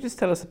 Can you just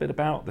tell us a bit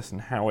about this and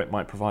how it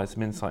might provide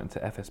some insight into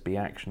FSB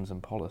actions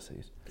and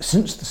policies?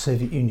 Since the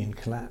Soviet Union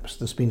collapsed,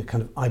 there's been a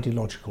kind of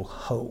ideological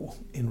hole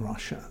in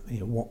Russia.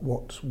 You know,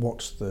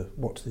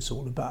 what's this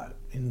all about?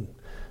 In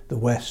the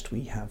West,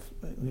 we have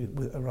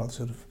a rather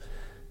sort of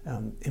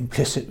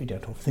implicit, we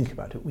don't often think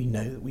about it, we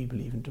know that we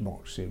believe in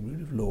democracy,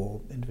 rule of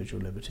law,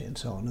 individual liberty and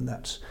so on, and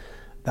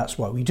that's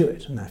why we do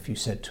it. And if you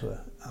said to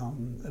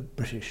a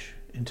British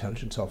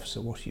intelligence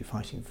officer, what are you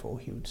fighting for?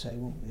 He would say,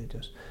 well, it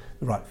is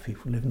the right for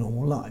people to live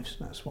normal lives.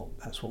 That's what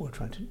we're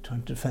trying to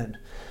defend.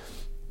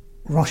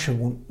 Russia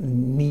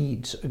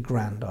needs a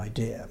grand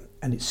idea,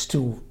 and it's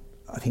still,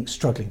 I think,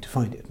 struggling to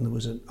find it. And there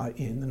was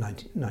in the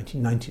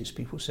 1990s,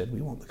 people said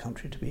we want the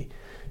country to be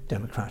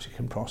democratic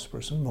and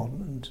prosperous and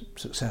modern and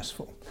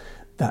successful.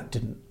 That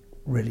didn't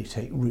really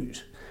take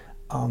root.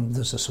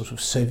 There's a sort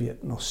of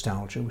Soviet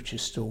nostalgia which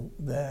is still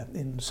there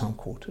in some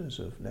quarters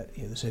of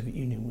the Soviet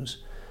Union was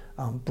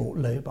brought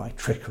low by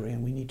trickery,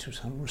 and we need to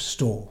sort of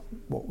restore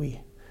what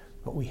we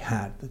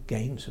had. The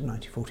gains of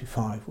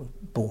 1945 were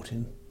bought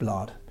in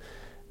blood,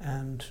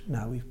 and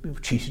now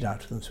we've cheated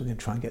out of them, so we're going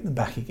to try and get them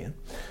back again.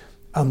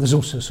 There's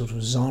also a sort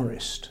of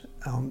Tsarist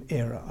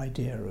era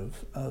idea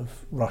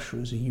of Russia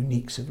as a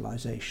unique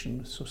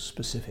civilization, a sort of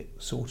specific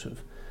sort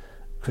of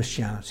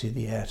Christianity,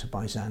 the heir to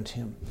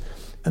Byzantium,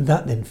 and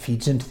that then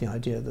feeds into the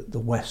idea that the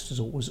West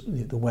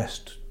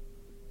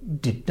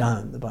did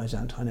down the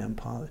Byzantine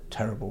Empire, the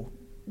terrible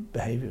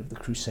behaviour of the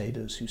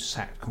Crusaders who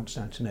sacked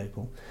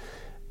Constantinople,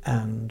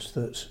 and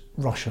that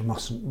Russia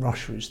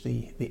is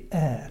the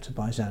heir to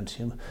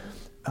Byzantium,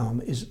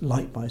 is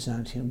like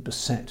Byzantium,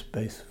 beset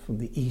both from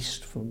the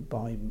east,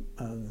 by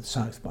the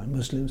south by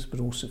Muslims, but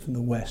also from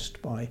the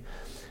west by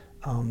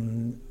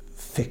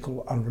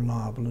fickle,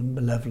 unreliable and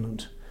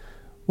malevolent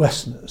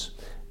Westerners.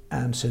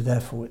 And so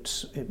therefore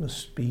it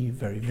must be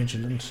very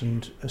vigilant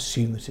and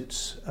assume that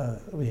it's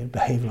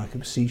behave like a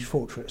besieged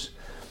fortress.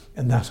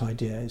 And that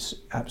idea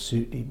is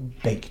absolutely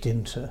baked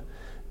into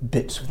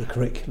bits of the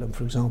curriculum,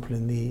 for example,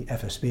 in the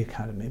FSB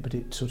Academy, but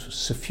it sort of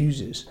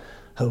suffuses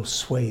whole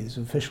swathes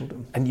of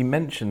officialdom. And you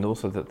mentioned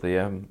also that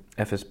the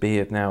FSB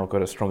have now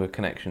got a stronger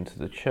connection to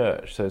the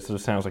church, so it sort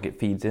of sounds like it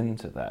feeds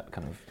into that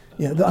kind of...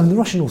 Yeah, the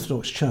Russian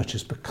Orthodox Church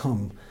has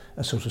become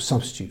a sort of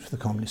substitute for the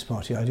Communist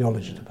Party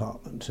ideology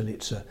department, and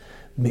it's a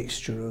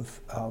mixture of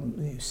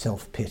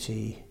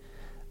self-pity,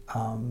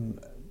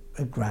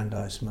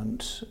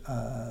 aggrandizement,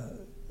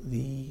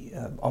 the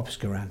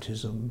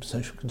obscurantism,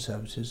 social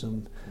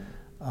conservatism,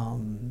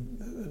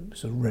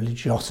 sort of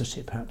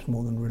religiosity, perhaps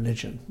more than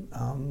religion,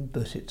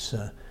 but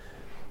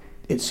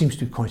it seems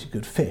to be quite a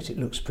good fit. It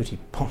looks pretty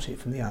potty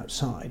from the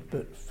outside,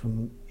 but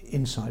from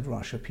inside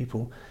Russia,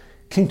 people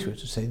cling to it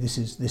to say this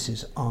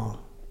is our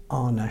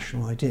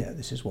national idea.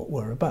 This is what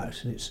we're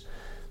about, and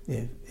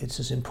it's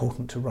as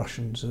important to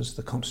Russians as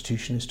the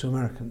Constitution is to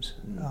Americans.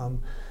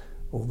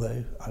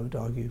 Although I would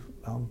argue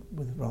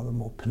with rather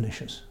more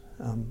pernicious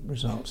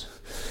results.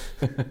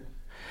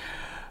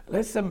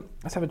 Let's have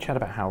a chat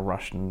about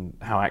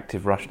how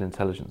active Russian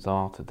intelligence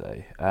are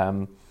today.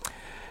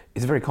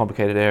 It's a very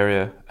complicated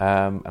area,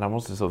 and I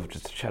wanted to sort of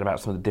just chat about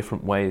some of the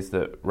different ways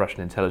that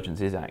Russian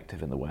intelligence is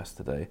active in the West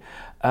today.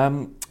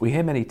 We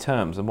hear many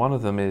terms, and one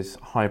of them is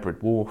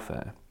hybrid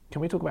warfare.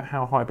 Can we talk about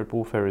how hybrid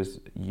warfare is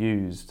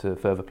used to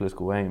further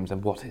political aims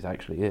and what it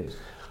actually is?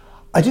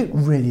 I don't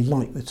really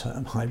like the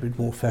term hybrid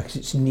warfare because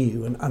it's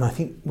new, and I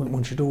think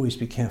one should always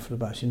be careful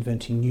about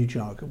inventing new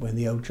jargon when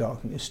the old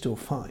jargon is still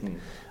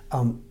fine.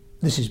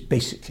 This is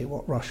basically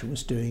what Russia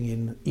was doing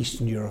in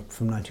Eastern Europe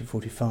from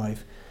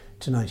 1945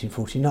 to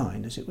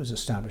 1949 as it was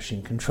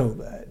establishing control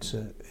there.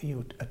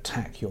 You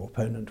attack your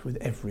opponent with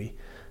every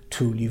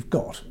tool you've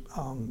got,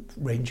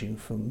 ranging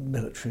from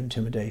military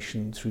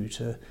intimidation through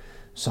to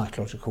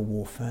psychological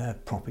warfare,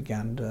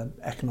 propaganda,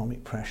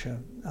 economic pressure,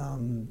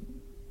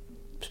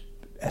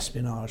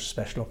 espionage,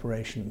 special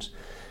operations.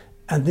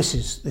 And this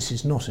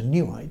is not a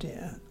new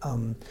idea.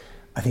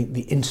 I think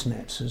the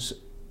internet has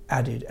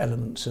added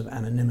elements of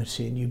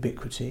anonymity and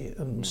ubiquity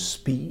and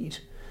speed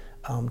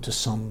to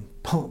some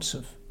parts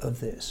of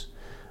this.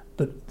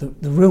 But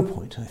the real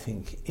point, I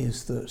think,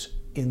 is that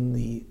in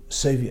the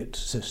Soviet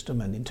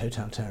system and in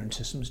totalitarian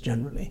systems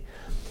generally,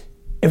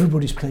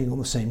 everybody's playing on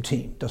the same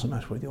team. Doesn't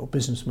matter whether you're a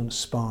businessman, a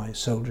spy,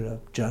 soldier,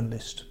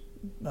 journalist,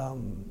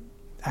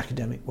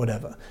 academic,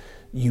 whatever,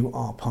 you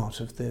are part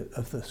of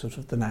the sort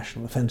of the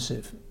national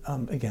offensive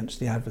against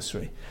the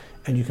adversary,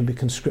 and you can be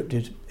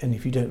conscripted. And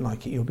if you don't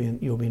like it, you'll be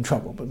in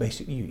trouble. But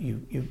basically,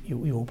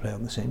 you all play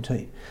on the same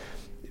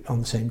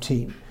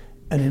team.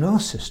 And in our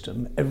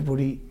system,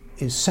 everybody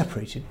is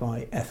separated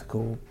by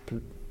ethical,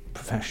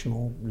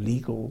 professional,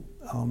 legal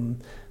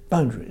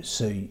boundaries.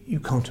 So you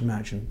can't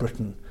imagine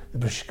the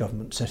British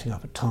government, setting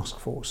up a task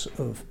force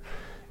of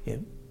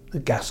the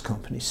gas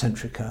companies,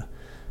 Centrica,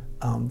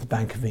 the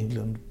Bank of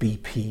England,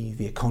 BP,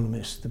 The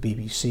Economist, the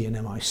BBC, and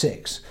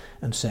MI6,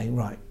 and saying,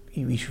 right,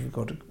 you each have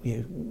got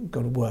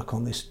to work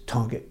on this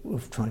target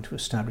of trying to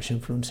establish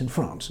influence in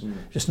France.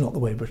 Just not the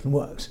way Britain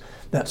works.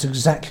 That's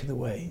exactly the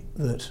way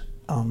that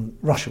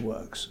Russia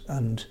works,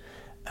 and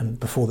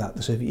before that,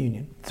 the Soviet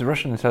Union. So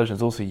Russian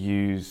intelligence also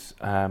use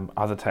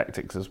other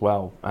tactics as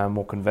well,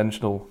 more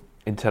conventional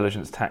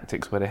intelligence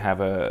tactics, where they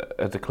have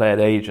a declared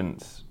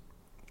agent.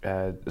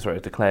 A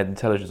declared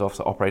intelligence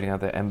officer operating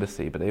at their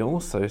embassy, but they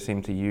also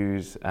seem to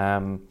use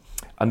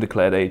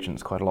undeclared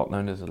agents quite a lot,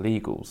 known as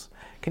illegals.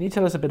 Can you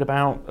tell us a bit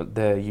about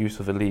their use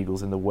of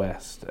illegals in the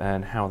West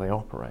and how they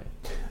operate?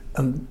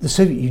 The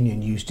Soviet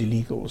Union used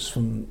illegals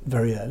from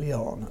very early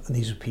on, and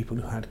these were people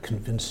who had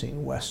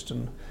convincing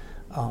Western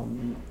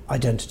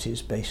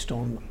identities based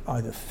on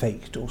either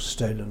faked or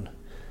stolen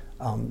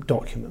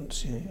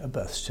documents. A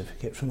birth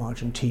certificate from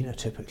Argentina,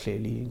 typically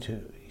leading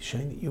to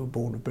showing that you were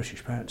born of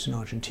British parents in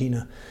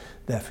Argentina,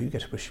 therefore you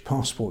get a British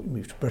passport, you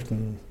move to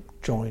Britain,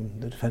 join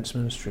the Defence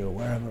Ministry or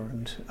wherever,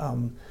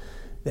 and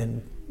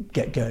then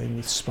get going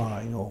with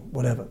spying or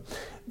whatever.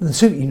 And the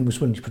Soviet Union was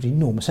willing to put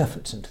enormous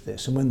efforts into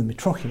this, and when the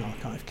Mitrokhin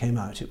archive came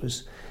out, it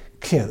was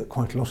clear that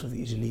quite a lot of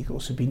these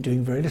illegals had been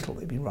doing very little.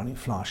 They'd been running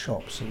flower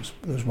shops.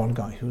 There was one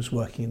guy who was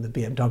working in the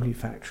BMW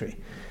factory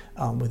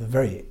with a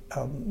very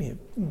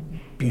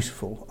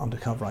beautiful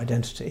undercover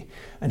identity,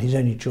 and his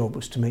only job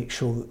was to make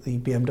sure that the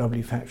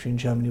BMW factory in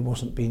Germany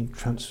wasn't being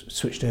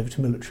switched over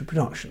to military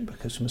production,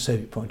 because from a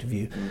Soviet point of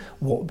view,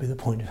 what would be the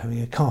point of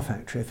having a car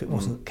factory if it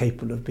wasn't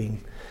capable of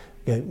being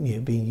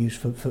used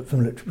for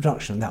military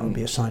production? That would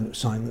be a sign of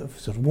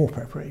sort of war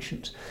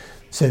preparations.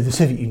 So the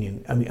Soviet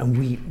Union, and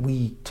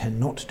we tend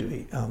not to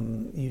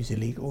use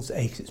illegals,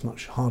 because it's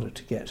much harder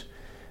to get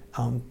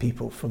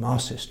people from our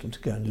system to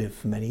go and live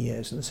for many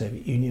years in the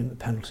Soviet Union. The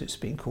penalties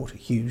being caught are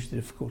huge. The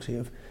difficulty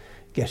of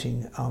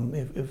getting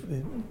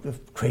of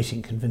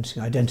creating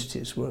convincing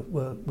identities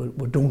were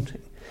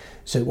daunting.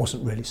 So it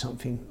wasn't really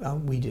something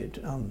we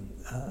did on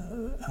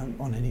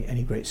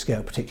any great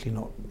scale, particularly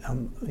not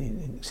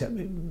except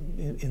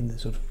in the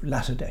sort of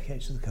latter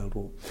decades of the Cold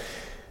War.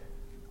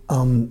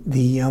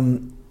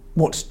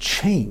 What's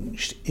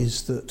changed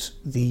is that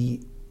the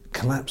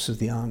collapse of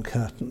the Iron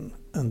Curtain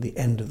and the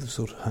end of the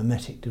sort of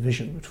hermetic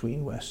division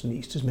between West and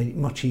East has made it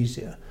much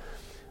easier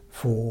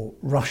for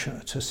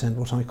Russia to send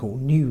what I call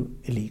new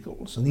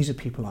illegals. And these are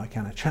people like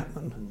Anna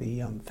Chapman,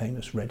 the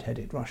famous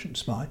red-headed Russian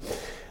spy.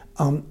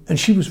 And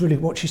she was really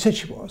what she said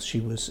she was.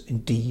 She was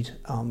indeed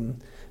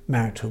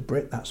married to a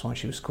Brit. That's why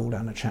she was called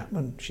Anna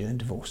Chapman. She then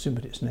divorced him,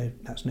 but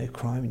that's no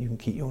crime, and you can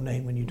keep your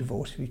name when you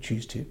divorce if you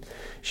choose to.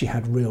 She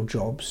had real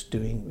jobs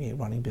doing,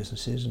 running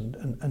businesses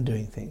and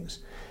doing things.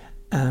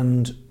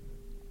 And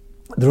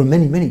there are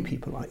many, many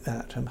people like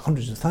that,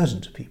 hundreds of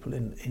thousands of people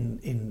live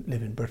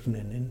in Britain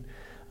and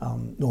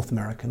in North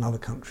America and other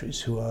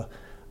countries who are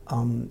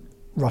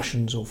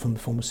Russians or from the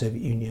former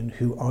Soviet Union,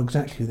 who are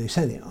exactly who they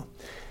say they are.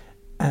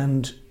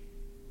 And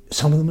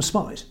some of them are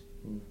spies,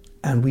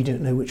 and we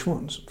don't know which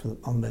ones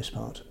on the most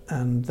part,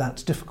 and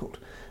that's difficult.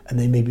 And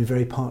they may be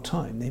very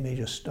part-time. They may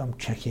just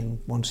check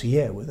in once a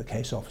year with a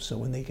case officer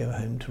when they go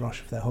home to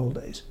Russia for their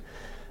holidays.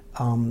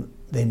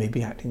 They may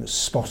be acting as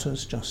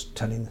spotters, just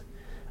telling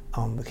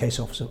the case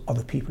officer of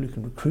other people who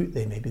can recruit.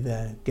 They may be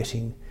there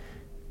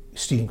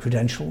stealing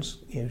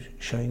credentials,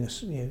 showing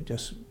us,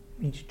 just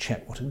need to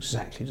check what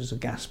exactly does a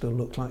gas bill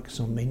look like.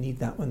 Someone may need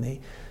that when they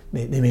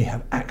may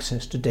have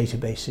access to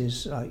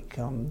databases like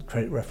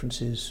credit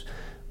references,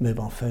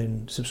 mobile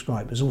phone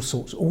subscribers,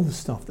 all the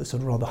stuff that's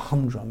sort of rather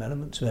humdrum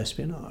elements of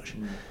espionage.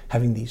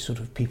 Having these sort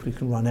of people who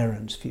can run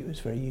errands for you is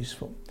very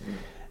useful.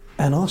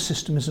 And our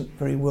system isn't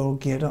very well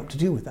geared up to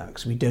deal with that,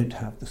 because we don't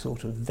have the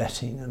sort of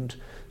vetting and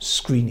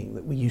screening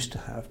that we used to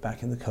have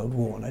back in the Cold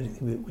War, and I don't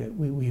think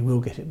we will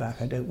get it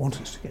back. I don't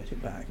want us to get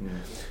it back.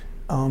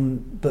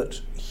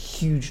 But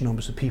huge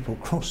numbers of people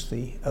cross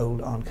the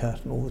old Iron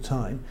Curtain all the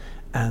time,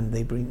 and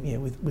they bring,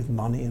 with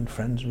money and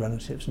friends and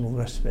relatives and all the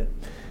rest of it.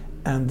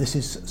 And this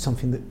is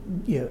something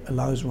that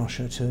allows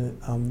Russia to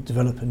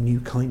develop a new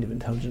kind of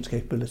intelligence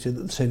capability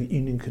that the Soviet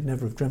Union could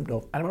never have dreamt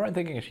of. And am I right in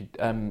thinking, actually,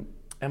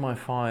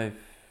 MI5,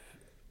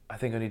 I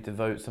think, only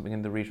devotes something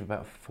in the region of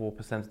about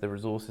 4% of their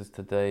resources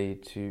today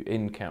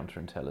in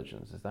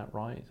counterintelligence. Is that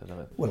right?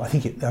 Well, I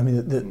think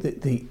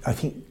I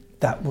think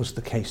that was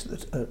the case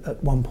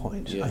at one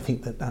point. Yeah. I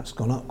think that's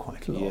gone up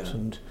quite a lot,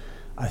 and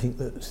I think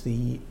that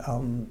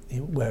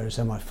whereas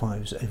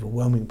MI5's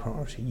overwhelming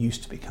priority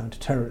used to be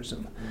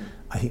counter-terrorism,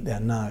 I think they're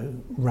now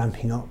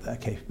ramping up their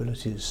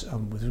capabilities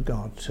with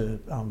regard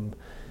to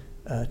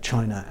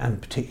China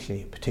and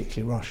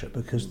particularly Russia,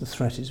 because the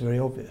threat is very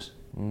obvious.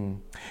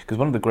 Because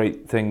one of the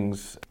great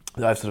things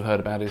that I've sort of heard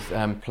about is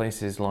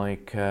places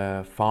like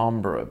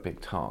Farnborough,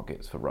 big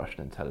targets for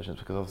Russian intelligence,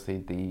 because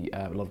obviously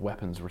a lot of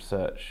weapons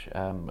research,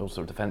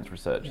 also defence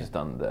research is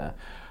done there.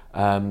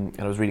 And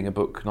I was reading a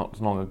book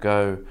not long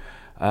ago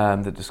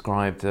that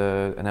described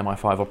an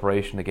MI5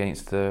 operation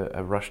against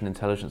a Russian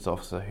intelligence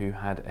officer who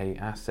had an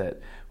asset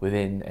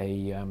within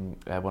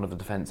one of the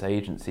defence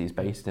agencies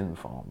based in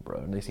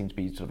Farnborough, and they seem to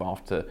be sort of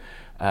after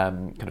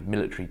kind of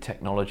military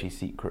technology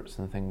secrets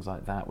and things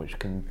like that, which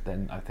can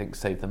then, I think,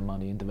 save them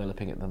money in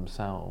developing it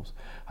themselves.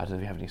 I don't know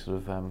if you have any sort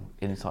of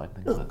insight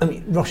and things like that. I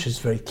mean, Russia's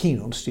very keen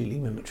on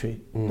stealing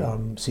military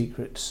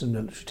secrets and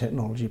military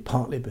technology,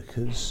 partly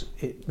because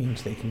it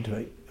means they can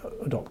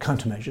adopt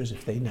countermeasures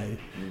if they know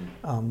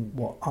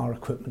what our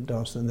equipment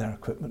does, then their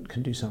equipment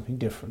can do something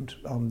different.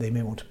 They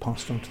may want to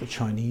pass it on to the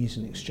Chinese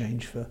in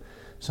exchange for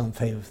some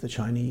favour for the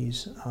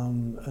Chinese,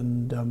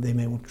 and they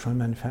may want to try and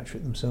manufacture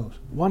it themselves.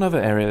 One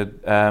other area,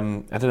 I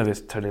don't know if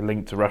it's totally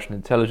linked to Russian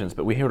intelligence,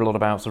 but we hear a lot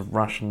about sort of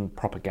Russian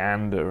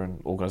propaganda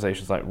and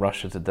organisations like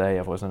Russia Today,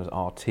 otherwise known as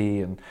RT,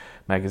 and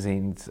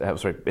magazines,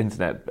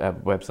 internet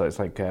websites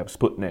like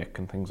Sputnik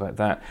and things like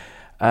that.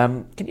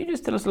 Can you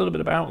just tell us a little bit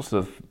about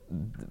sort of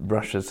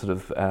Russia's sort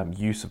of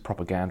use of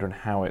propaganda and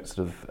how it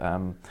sort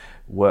of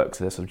works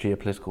their sort of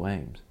geopolitical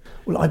aims?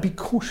 Well, I'd be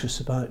cautious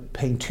about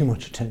paying too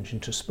much attention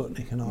to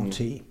Sputnik and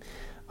RT.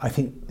 I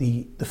think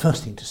the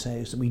first thing to say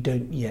is that we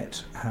don't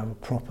yet have a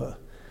proper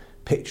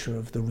picture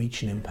of the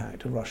reach and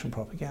impact of Russian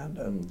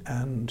propaganda.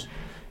 And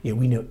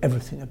we know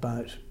everything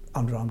about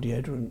underarm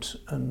deodorant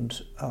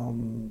and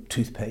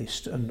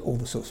toothpaste and all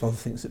the sorts of other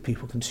things that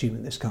people consume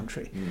in this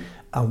country.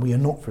 And we are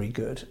not very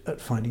good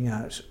at finding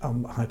out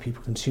how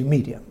people consume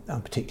media,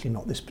 particularly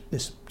not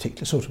this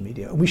particular sort of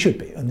media. And we should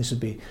be, and this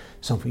would be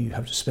something you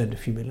have to spend a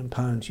few £1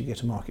 million. You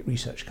get a market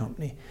research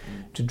company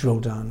to drill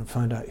down and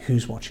find out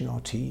who's watching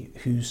RT,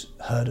 who's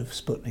heard of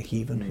Sputnik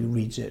even, who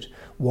reads it,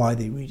 why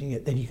they're reading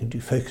it. Then you can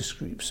do focus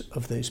groups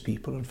of those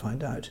people and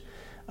find out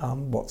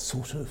what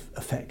sort of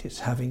effect it's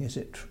having. Is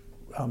it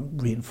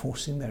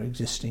reinforcing their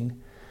existing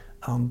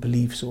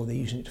beliefs, or they're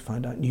using it to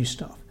find out new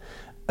stuff?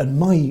 And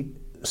my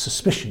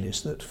suspicion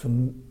is that for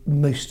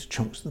most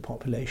chunks of the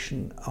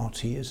population,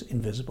 RT is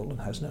invisible and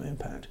has no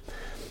impact.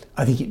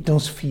 I think it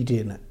does feed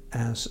in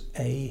as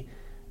a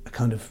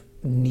kind of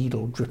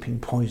needle dripping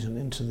poison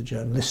into the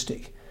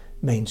journalistic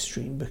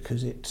mainstream,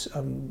 because it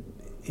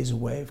is a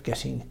way of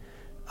getting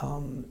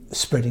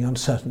spreading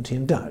uncertainty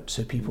and doubt.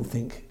 So people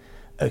think,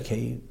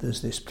 okay,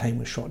 there's this plane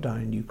was shot down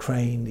in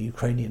Ukraine, the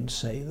Ukrainians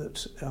say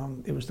that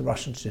it was the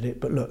Russians did it,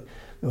 but look,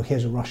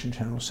 here's a Russian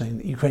channel saying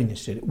that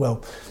Ukrainians did it.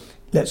 Well,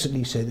 let's at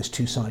least say there's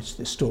two sides to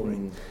this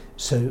story.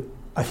 So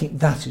I think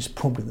that is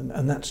probably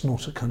and that's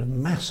not a kind of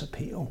mass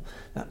appeal,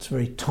 that's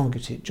very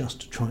targeted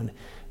just to try and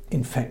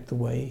infect the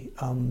way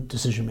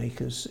decision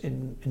makers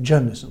in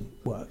journalism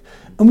work.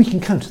 And we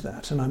can counter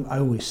that, and I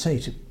always say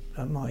to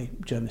my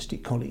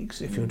journalistic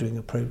colleagues, if you're doing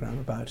a programme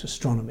about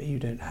astronomy, you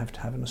don't have to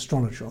have an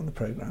astrologer on the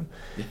programme.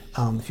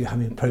 If you're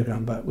having a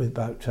programme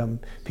about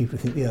people who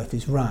think the Earth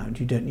is round,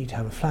 you don't need to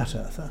have a flat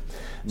earther.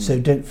 So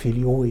don't feel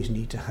you always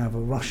need to have a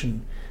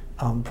Russian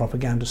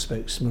propaganda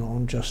spokesman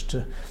on just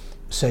to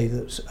say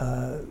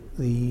that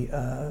the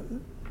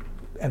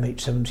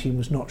MH17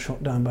 was not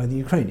shot down by the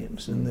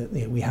Ukrainians, and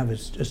that we have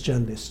as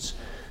journalists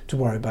to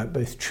worry about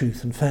both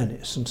truth and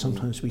fairness, and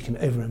sometimes we can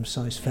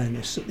overemphasise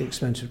fairness at the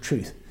expense of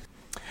truth.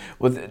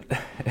 Well,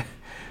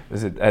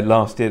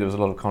 last year there was a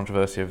lot of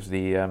controversy over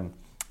the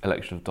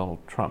election of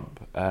Donald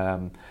Trump,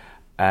 and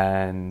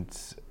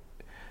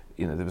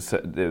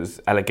there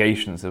was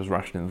allegations there was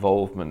Russian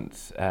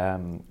involvement,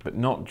 but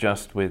not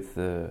just with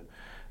the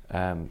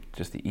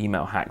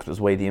email hacks, but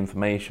the way the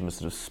information was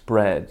sort of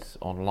spread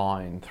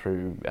online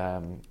through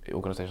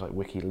organisations like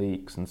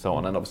WikiLeaks and so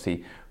on. And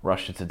obviously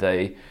Russia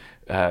Today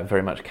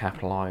very much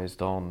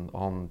capitalised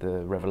on the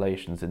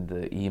revelations in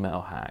the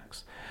email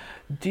hacks.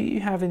 Do you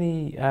have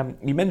any,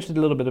 you mentioned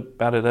a little bit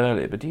about it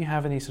earlier, but do you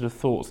have any sort of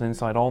thoughts and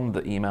insight on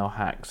the email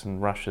hacks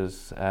and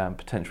Russia's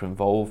potential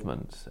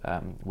involvement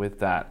with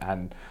that,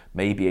 and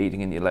maybe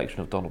aiding in the election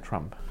of Donald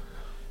Trump?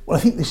 Well, I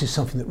think this is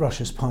something that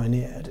Russia's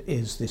pioneered,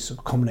 is this sort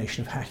of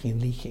combination of hacking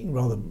and leaking,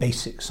 rather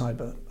basic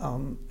cyber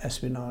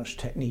espionage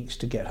techniques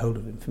to get hold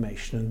of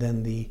information, and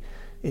then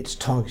it's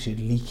targeted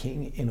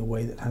leaking in a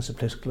way that has a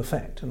political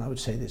effect. And I would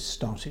say this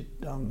started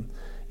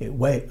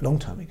way long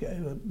time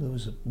ago. There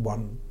was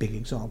one big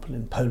example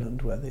in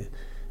Poland where the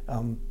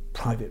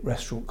private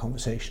restaurant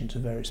conversations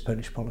of various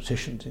Polish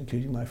politicians,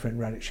 including my friend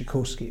Radek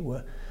Sikorski,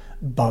 were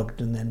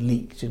bugged and then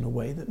leaked in a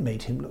way that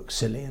made him look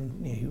silly,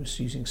 and he was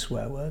using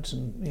swear words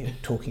and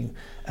talking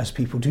as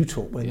people do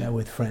talk when they're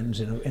with friends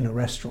in a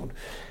restaurant.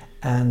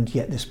 And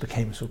yet this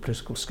became a sort of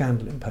political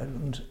scandal in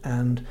Poland,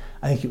 and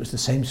I think it was the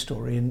same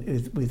story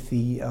with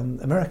the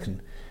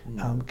American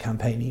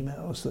campaign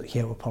emails, that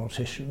here were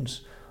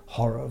politicians,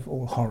 horror of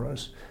all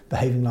horrors,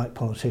 behaving like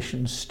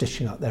politicians,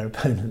 stitching up their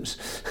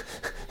opponents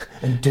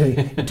and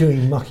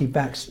doing mucky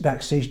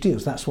backstage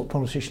deals. That's what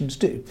politicians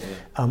do.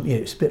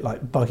 It's a bit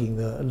like bugging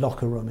the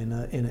locker room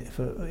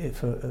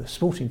for a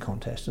sporting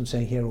contest and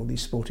saying, here are all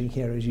these sporting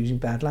heroes using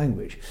bad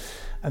language.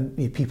 And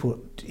people,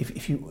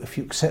 if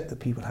you accept that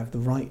people have the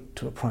right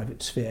to a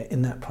private sphere,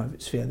 in that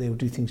private sphere they will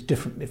do things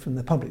differently from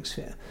the public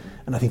sphere.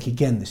 And I think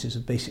again this is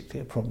basically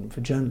a problem for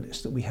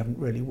journalists, that we haven't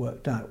really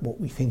worked out what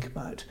we think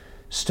about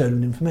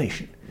stolen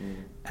information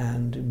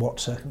and in what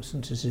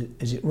circumstances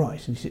is it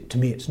right. And to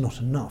me it's not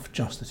enough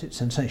just that it's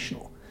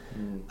sensational.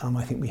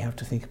 I think we have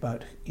to think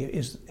about,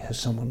 has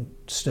someone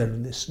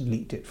stolen this and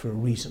leaked it for a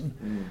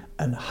reason,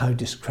 and how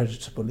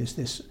discreditable is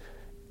this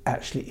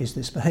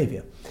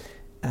behaviour.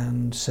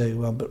 And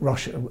so, but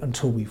Russia,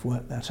 until we've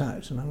worked that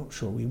out, and I'm not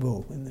sure we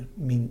will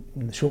in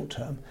the short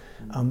term,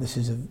 this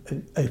is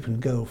an open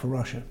goal for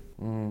Russia.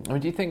 I mean,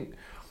 do you think,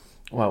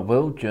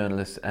 will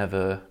journalists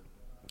ever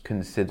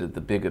consider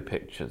the bigger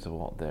pictures of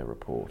what they're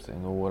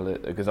reporting, or will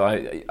it? Because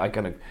I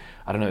don't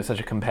know. It's such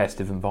a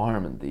competitive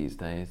environment these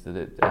days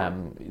that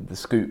the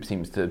scoop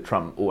seems to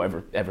trump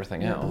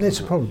everything else. It's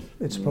a problem.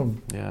 It's a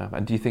problem. Yeah.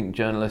 And do you think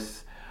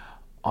journalists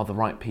are the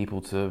right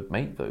people to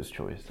make those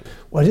choices?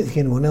 Well, I don't think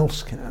anyone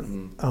else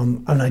can.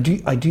 And I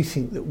do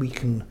think that we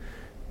can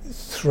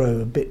throw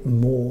a bit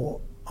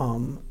more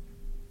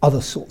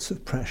other sorts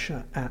of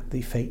pressure at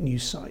the fake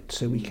news sites.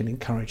 So we can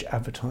encourage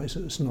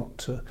advertisers not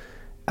to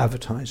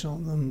advertise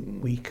on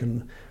them. We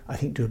can, I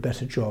think, do a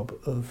better job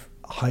of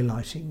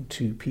highlighting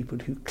to people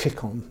who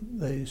click on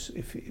those.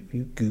 If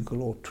you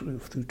Google or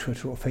through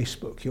Twitter or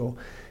Facebook, you're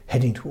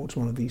heading towards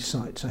one of these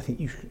sites, I think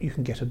you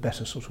can get a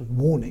better sort of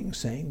warning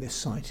saying this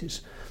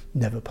site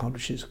never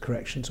publishes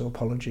corrections or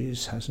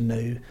apologies, has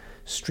no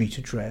street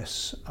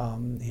address,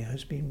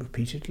 has been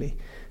repeatedly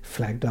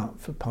flagged up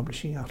for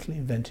publishing utterly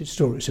invented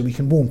stories. So we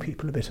can warn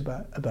people a bit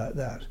about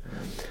that.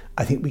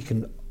 I think we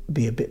can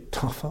be a bit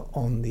tougher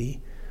on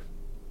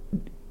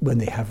when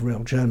they have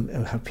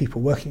have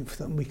people working for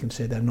them, we can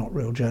say they're not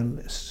real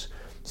journalists.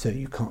 So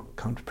you can't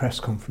come to press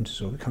conferences,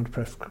 or if you come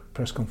to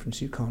press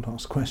conference you can't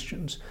ask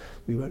questions.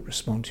 We won't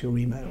respond to your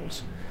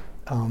emails.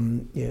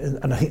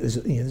 And I think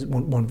there's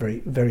one very,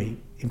 very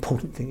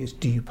important thing is,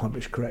 do you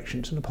publish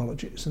corrections and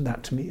apologies? And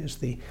that to me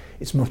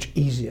it's much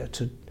easier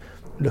to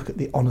look at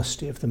the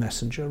honesty of the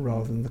messenger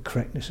rather than the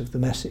correctness of the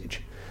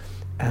message.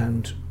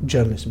 And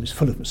journalism is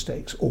full of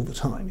mistakes all the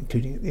time,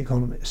 including at The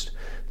Economist.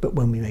 But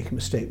when we make a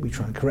mistake, we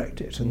try and correct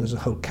it. And there's a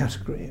whole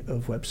category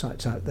of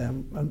websites out there,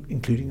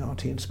 including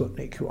RT and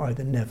Sputnik, who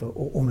either never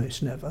or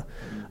almost never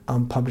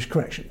publish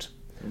corrections.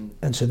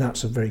 And so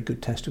that's a very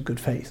good test of good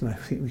faith, and I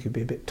think we could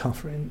be a bit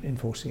tougher in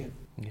enforcing it.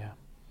 Yeah.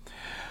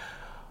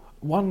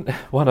 One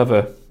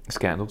other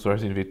scandal, sorry, I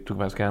seem to be talking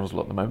about scandals a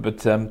lot at the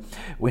moment, but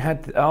we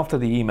had, after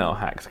the email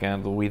hack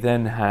scandal, we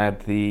then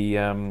had the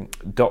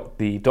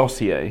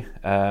dossier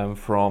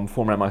from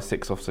former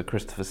MI6 officer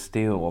Christopher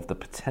Steele of the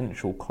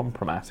potential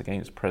compromise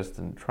against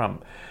President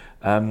Trump.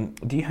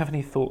 Do you have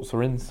any thoughts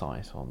or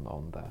insight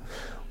on that?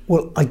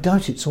 Well, I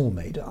doubt it's all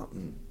made up.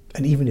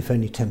 And even if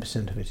only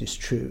 10% of it is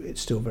true, it's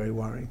still very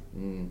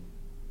worrying.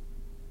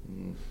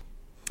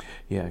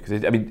 Yeah,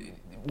 because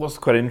what's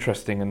quite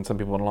interesting, and some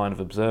people online have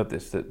observed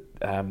this, that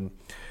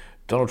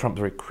Donald Trump's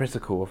very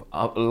critical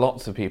of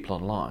lots of people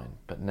online,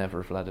 but never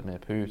of Vladimir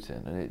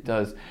Putin. And it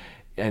does,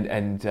 and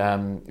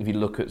if you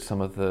look at some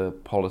of the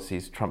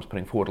policies Trump's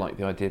putting forward, like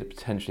the idea that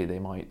potentially they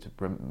might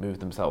remove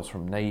themselves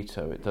from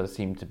NATO, it does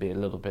seem to be a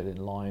little bit in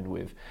line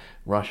with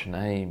Russian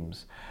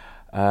aims.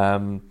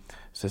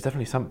 So there's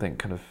definitely something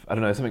kind of, I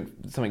don't know,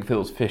 something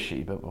feels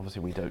fishy, but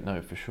obviously we don't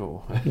know for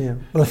sure. Yeah,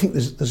 well, I think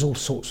there's all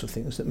sorts of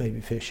things that may be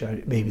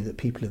fishy. Maybe that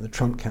people in the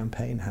Trump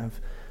campaign have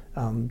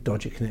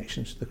dodgy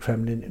connections to the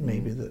Kremlin. It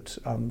may be that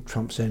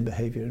Trump's own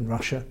behaviour in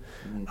Russia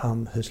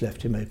has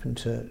left him open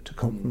to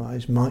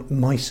compromise.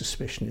 My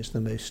suspicion is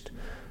the most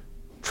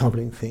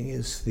troubling thing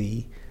is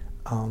the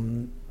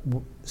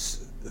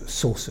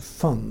source of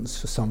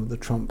funds for some of the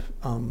Trump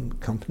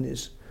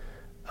companies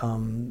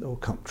or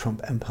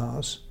Trump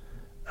empire's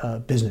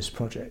business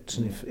projects,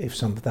 and if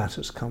some of that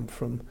has come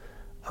from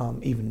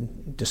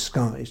even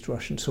disguised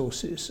Russian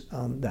sources,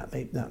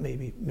 that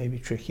may be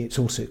tricky. It's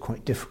also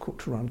quite difficult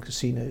to run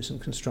casinos and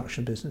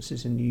construction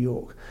businesses in New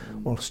York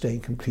while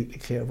staying completely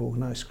clear of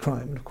organised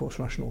crime. And of course,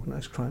 Russian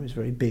organised crime is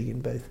very big in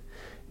both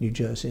New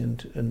Jersey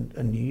and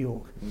New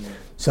York.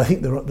 So I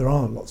think there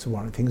are lots of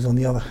worrying things. On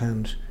the other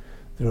hand,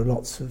 there are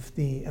lots of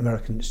the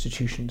American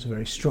institutions are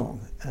very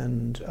strong,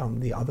 and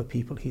the other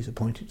people he's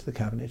appointed to the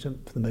cabinet are,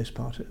 for the most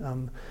part,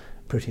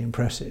 pretty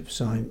impressive.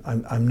 So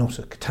I'm not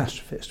a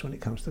catastrophist when it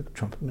comes to the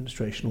Trump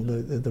administration,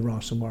 although there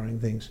are some worrying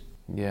things.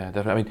 Yeah,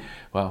 definitely.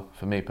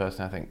 For me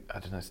personally, I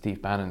think,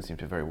 Steve Bannon seemed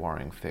to be a very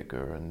worrying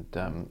figure,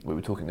 and we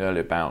were talking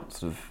earlier about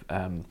sort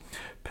of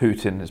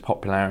Putin, his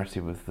popularity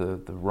with the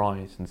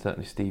right, and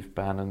certainly Steve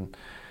Bannon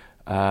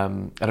I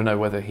don't know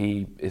whether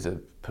he is a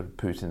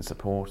Putin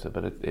supporter,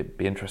 but it'd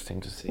be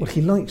interesting to see. Well,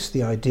 he likes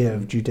the idea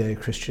of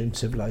Judeo-Christian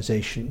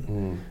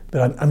civilization,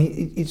 but I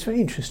mean, it's very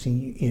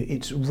interesting.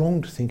 It's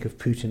wrong to think of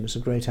Putin as a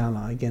great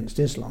ally against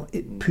Islam.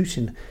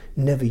 Putin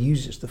never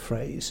uses the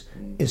phrase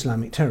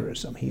Islamic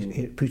terrorism.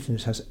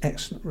 Putin has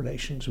excellent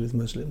relations with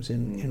Muslims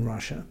in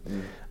Russia,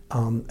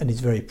 and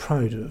is very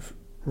proud of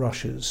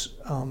Russia's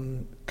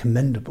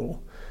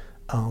commendable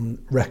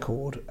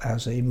record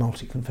as a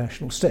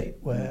multi-confessional state,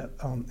 where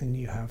and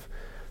you have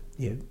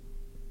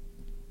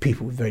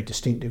people with very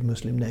distinctive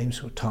Muslim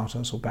names, or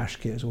Tatars or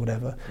Bashkirs or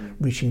whatever,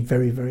 reaching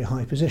very, very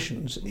high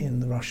positions in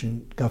the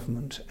Russian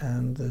government.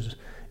 And there's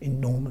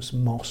enormous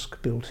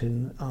mosque built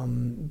in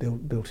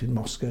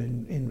Moscow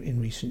in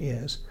recent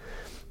years.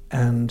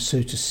 And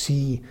so to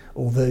see,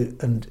 although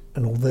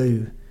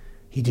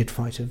he did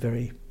fight a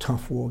very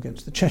tough war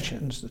against the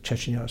Chechens. The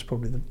Chechnya is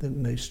probably the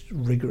most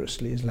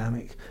rigorously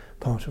Islamic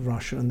part of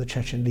Russia, and the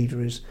Chechen leader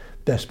is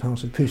best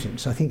pals with Putin.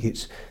 So I think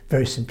it's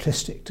very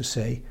simplistic to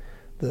say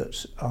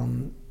that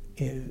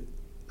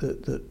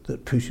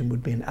that Putin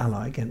would be an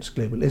ally against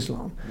global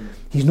Islam.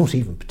 He's not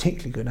even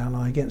particularly good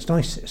ally against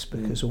ISIS,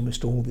 because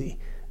almost all the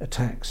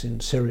attacks in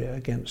Syria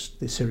against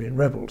the Syrian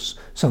rebels,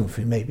 some of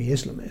whom may be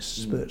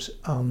Islamists, but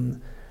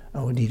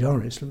or indeed are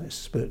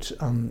Islamists, but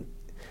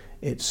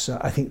it's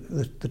I think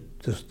the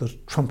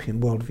Trumpian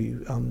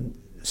worldview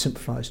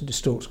simplifies and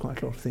distorts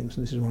quite a lot of things,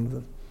 and this is one of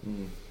them.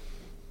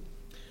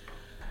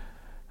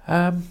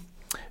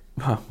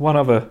 One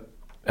other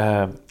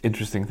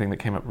interesting thing that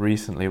came up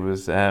recently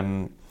was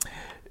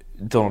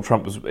Donald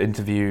Trump was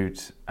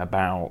interviewed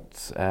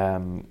about.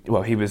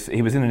 He was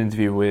in an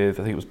interview with,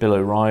 I think it was Bill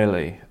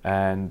O'Reilly,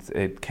 and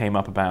it came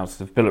up about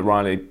Bill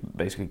O'Reilly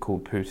basically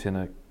called Putin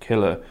a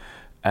killer,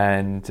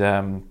 and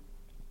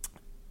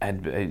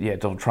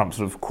Donald Trump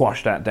sort of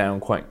quashed that down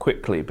quite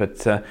quickly. But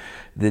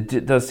there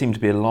does seem to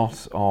be a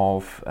lot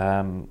of,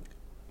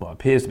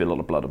 appears to be a lot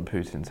of blood on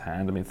Putin's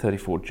hand. I mean,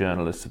 34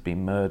 journalists have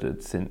been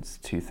murdered since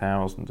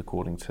 2000,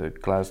 according to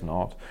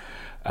Glasnost.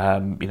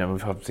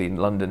 We've obviously in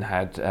London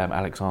had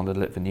Alexander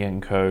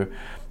Litvinenko,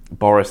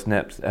 Boris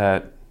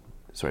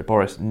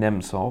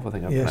Nemtsov, I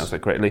think I pronounced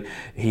that correctly.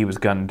 He was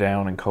gunned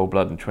down in cold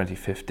blood in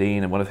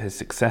 2015, and one of his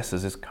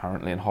successors is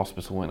currently in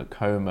hospital in a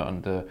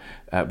coma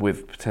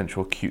with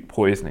potential acute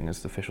poisoning,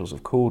 as the officials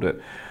have called it.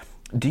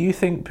 Do you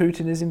think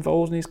Putin is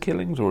involved in these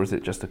killings, or is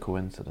it just a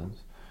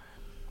coincidence?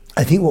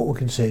 I think what we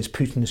can say is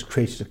Putin has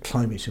created a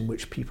climate in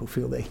which people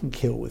feel they can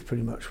kill with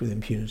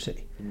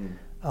impunity.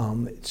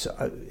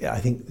 I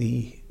think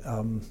the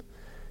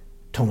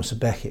Thomas à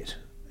Becket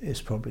is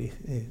probably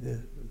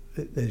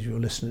those of your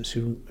listeners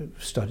who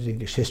studied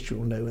English history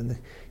will know when the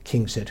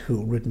king said, "Who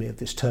will rid me of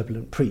this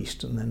turbulent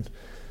priest?" And then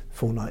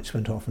 4 knights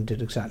went off and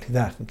did exactly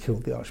that and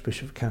killed the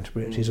Archbishop of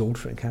Canterbury at his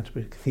altar in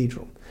Canterbury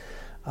Cathedral.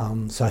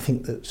 So I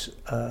think that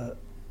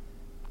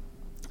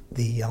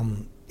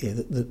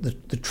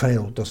the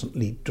trail doesn't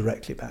lead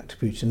directly back to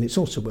Putin. It's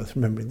also worth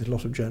remembering that a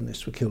lot of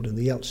journalists were killed in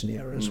the Yeltsin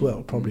era as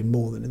well, probably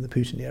more than in the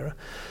Putin era.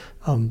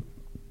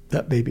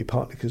 That may be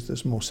partly because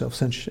there's more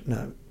self-censorship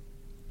now.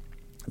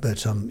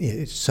 But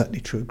it's certainly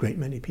true a great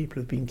many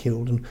people have been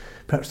killed, and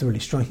perhaps the really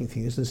striking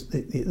thing is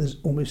there's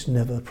almost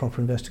never a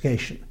proper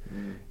investigation.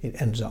 It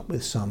ends up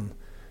with some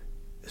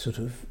sort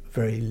of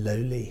very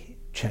lowly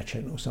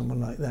Chechen or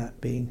someone like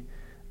that being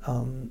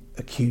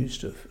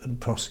accused of and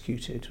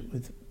prosecuted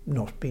with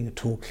not being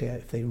at all clear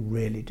if they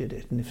really did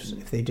it, and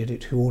if they did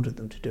it, who ordered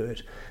them to do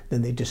it.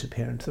 Then they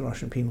disappear into the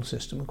Russian penal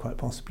system and quite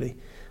possibly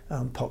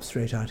pop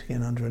straight out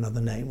again under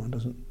another name. One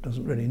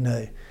doesn't really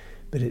know.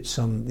 But it's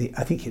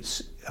I think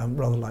it's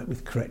rather like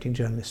with correcting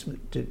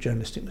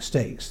journalistic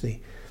mistakes. The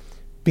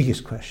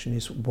biggest question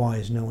is why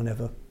is no one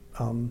ever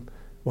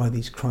why are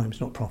these crimes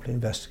not properly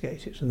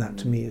investigated? And that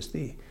to me is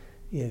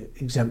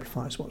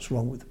exemplifies what's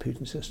wrong with the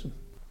Putin system.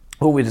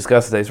 What we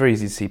discussed today, it's very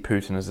easy to see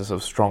Putin as a sort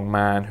of strong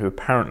man who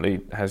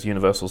apparently has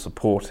universal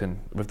support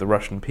with the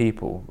Russian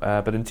people.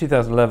 But in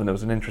 2011, there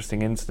was an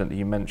interesting incident that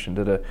you mentioned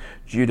at a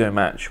judo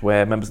match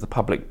where members of the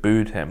public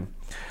booed him,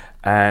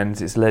 and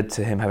it's led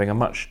to him having a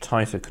much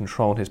tighter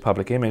control on his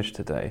public image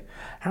today.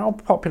 How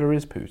popular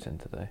is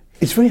Putin today?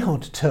 It's very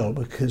hard to tell,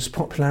 because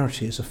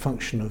popularity is a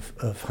function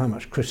of how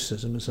much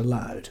criticism is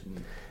allowed.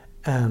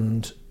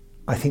 And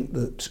I think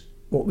that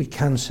what we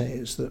can say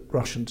is that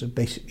Russians are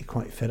basically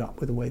quite fed up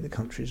with the way the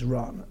country is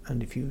run.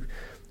 And if you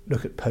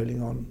look at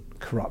polling on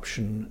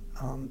corruption,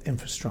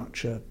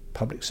 infrastructure,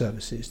 public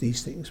services,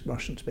 these things,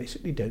 Russians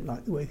basically don't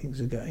like the way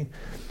things are going.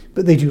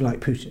 But they do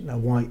like Putin. Now,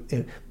 why?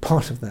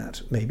 Part of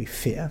that may be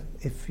fear.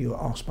 If you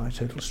are asked by a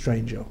total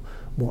stranger,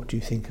 what do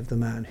you think of the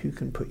man who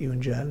can put you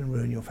in jail and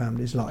ruin your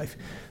family's life?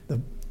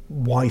 The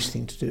wise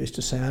thing to do is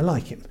to say, I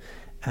like him.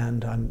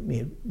 And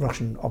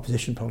Russian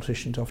opposition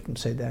politicians often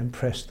say they're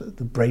impressed at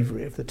the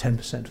bravery of the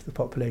 10% of the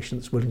population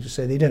that's willing to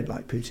say they don't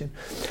like Putin.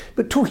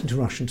 But talking to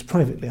Russians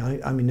privately,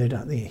 I mean, no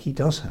doubt he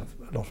does have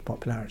a lot of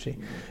popularity,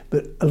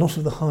 but a lot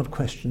of the hard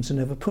questions are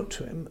never put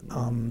to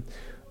him.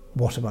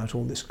 What about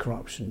all this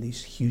corruption,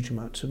 these huge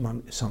amounts of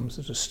money, sums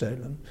that are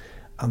stolen?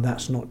 And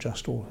that's not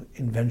just all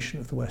invention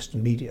of the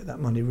Western media. That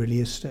money really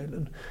is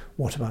stolen.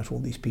 What about all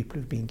these people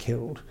who've been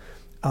killed?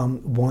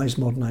 Why is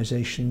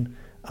modernisation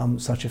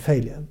such a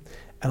failure?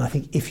 And I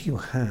think if you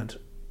had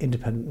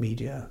independent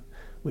media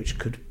which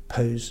could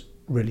pose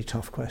really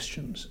tough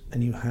questions,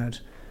 and you had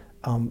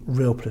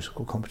real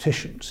political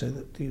competition, so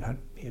that you had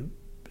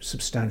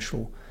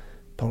substantial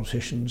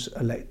politicians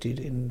elected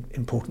in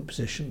important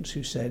positions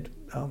who said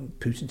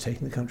Putin's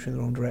taking the country in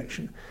the wrong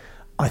direction,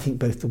 I think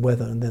both the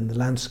weather and then the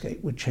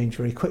landscape would change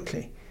very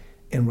quickly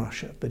in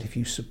Russia. But if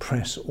you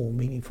suppress all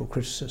meaningful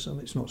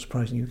criticism, it's not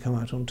surprising you come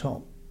out on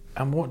top.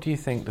 And what do you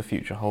think the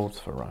future holds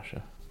for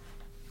Russia?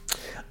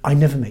 I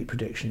never make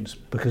predictions,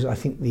 because I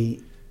think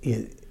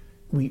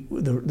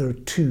there are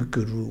two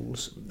good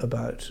rules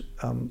about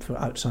for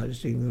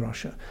outsiders dealing with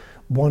Russia.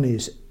 One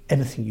is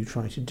anything you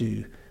try to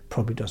do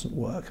probably doesn't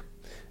work.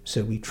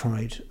 So we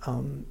tried,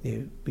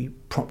 we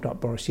propped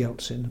up Boris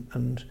Yeltsin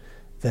and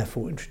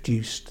therefore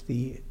introduced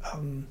the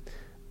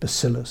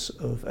bacillus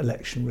of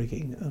election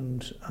rigging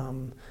and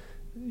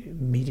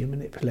media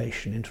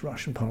manipulation into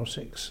Russian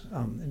politics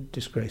in a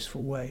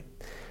disgraceful way.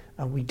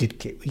 We did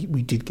get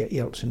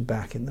Yeltsin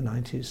back in the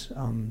 90s,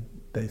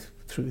 both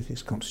through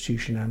his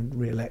constitution and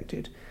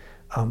re-elected.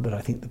 But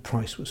I think the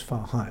price was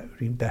far higher. It would have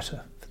been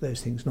better for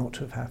those things not to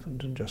have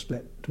happened and just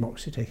let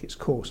democracy take its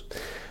course.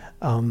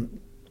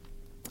 And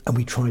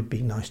we tried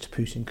being nice to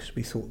Putin because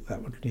we thought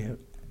that would,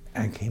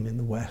 anchor him in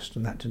the West,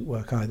 and that didn't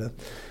work either.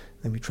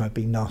 Then we tried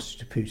being nasty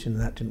to Putin, and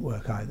that didn't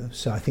work either.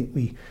 So I think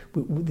the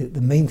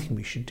main thing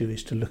we should do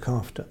is to look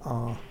after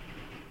our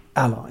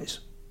allies.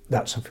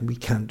 That's something we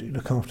can do.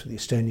 Look after the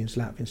Estonians,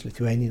 Latvians,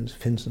 Lithuanians,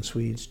 Finns and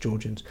Swedes,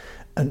 Georgians,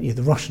 and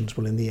the Russians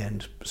will in the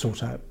end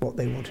sort out what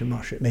they want in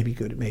Russia. It may be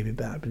good, it may be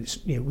bad, but it's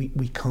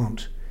we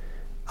can't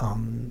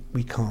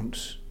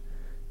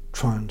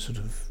try and sort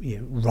of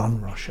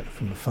run Russia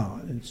from afar.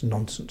 It's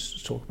nonsense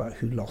to talk about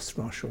who lost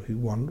Russia or who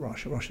won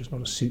Russia. Russia's not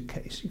a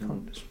suitcase. You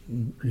can't just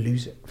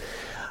lose it.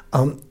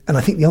 And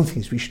I think the other thing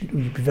is we should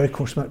be very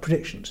cautious about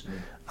predictions.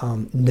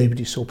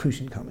 Nobody saw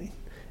Putin coming.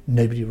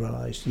 Nobody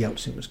realised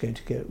Yeltsin was going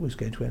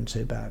to end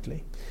so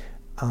badly.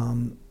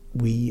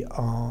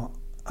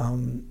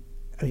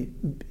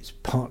 It's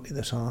partly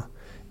that our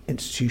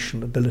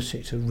institutional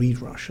ability to read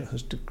Russia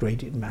has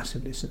degraded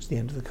massively since the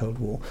end of the Cold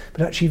War.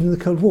 But actually, even in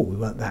the Cold War, we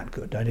weren't that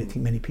good. I don't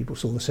think many people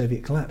saw the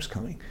Soviet collapse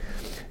coming.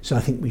 So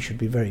I think we should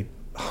be very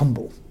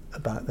humble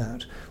about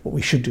that. What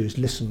we should do is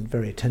listen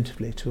very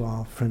attentively to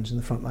our friends in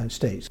the frontline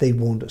states. They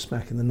warned us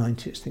back in the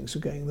 90s things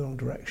were going in the wrong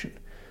direction,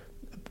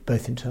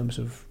 both in terms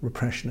of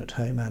repression at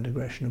home and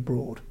aggression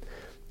abroad.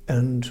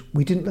 And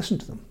we didn't listen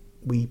to them.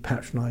 We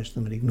patronised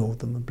them and ignored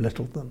them and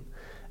belittled them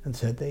and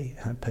said they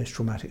had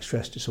post-traumatic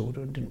stress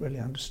disorder and didn't really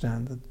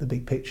understand the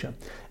big picture.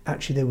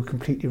 Actually, they were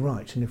completely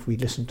right, and if we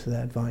listened to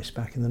their advice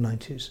back in the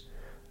 90s,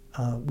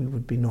 we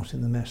would be not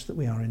in the mess that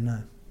we are in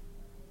now.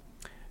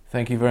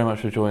 Thank you very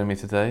much for joining me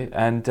today.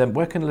 And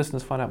where can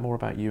listeners find out more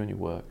about you and your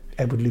work?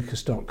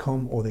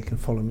 edwardlucas.com, or they can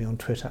follow me on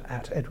Twitter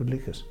at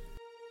edwardlucas.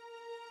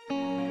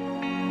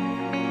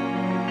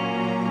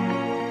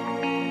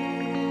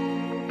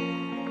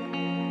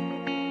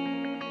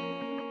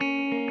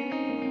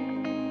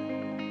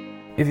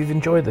 If you've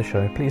enjoyed the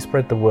show, please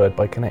spread the word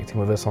by connecting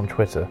with us on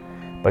Twitter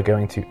by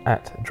going to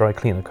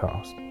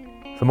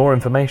 @DryCleanerCast. For more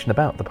information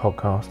about the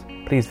podcast,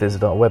 please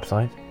visit our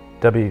website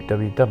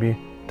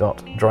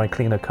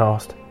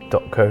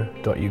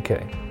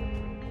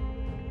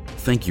www.drycleanercast.co.uk.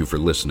 Thank you for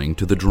listening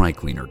to the Dry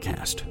Cleaner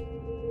Cast.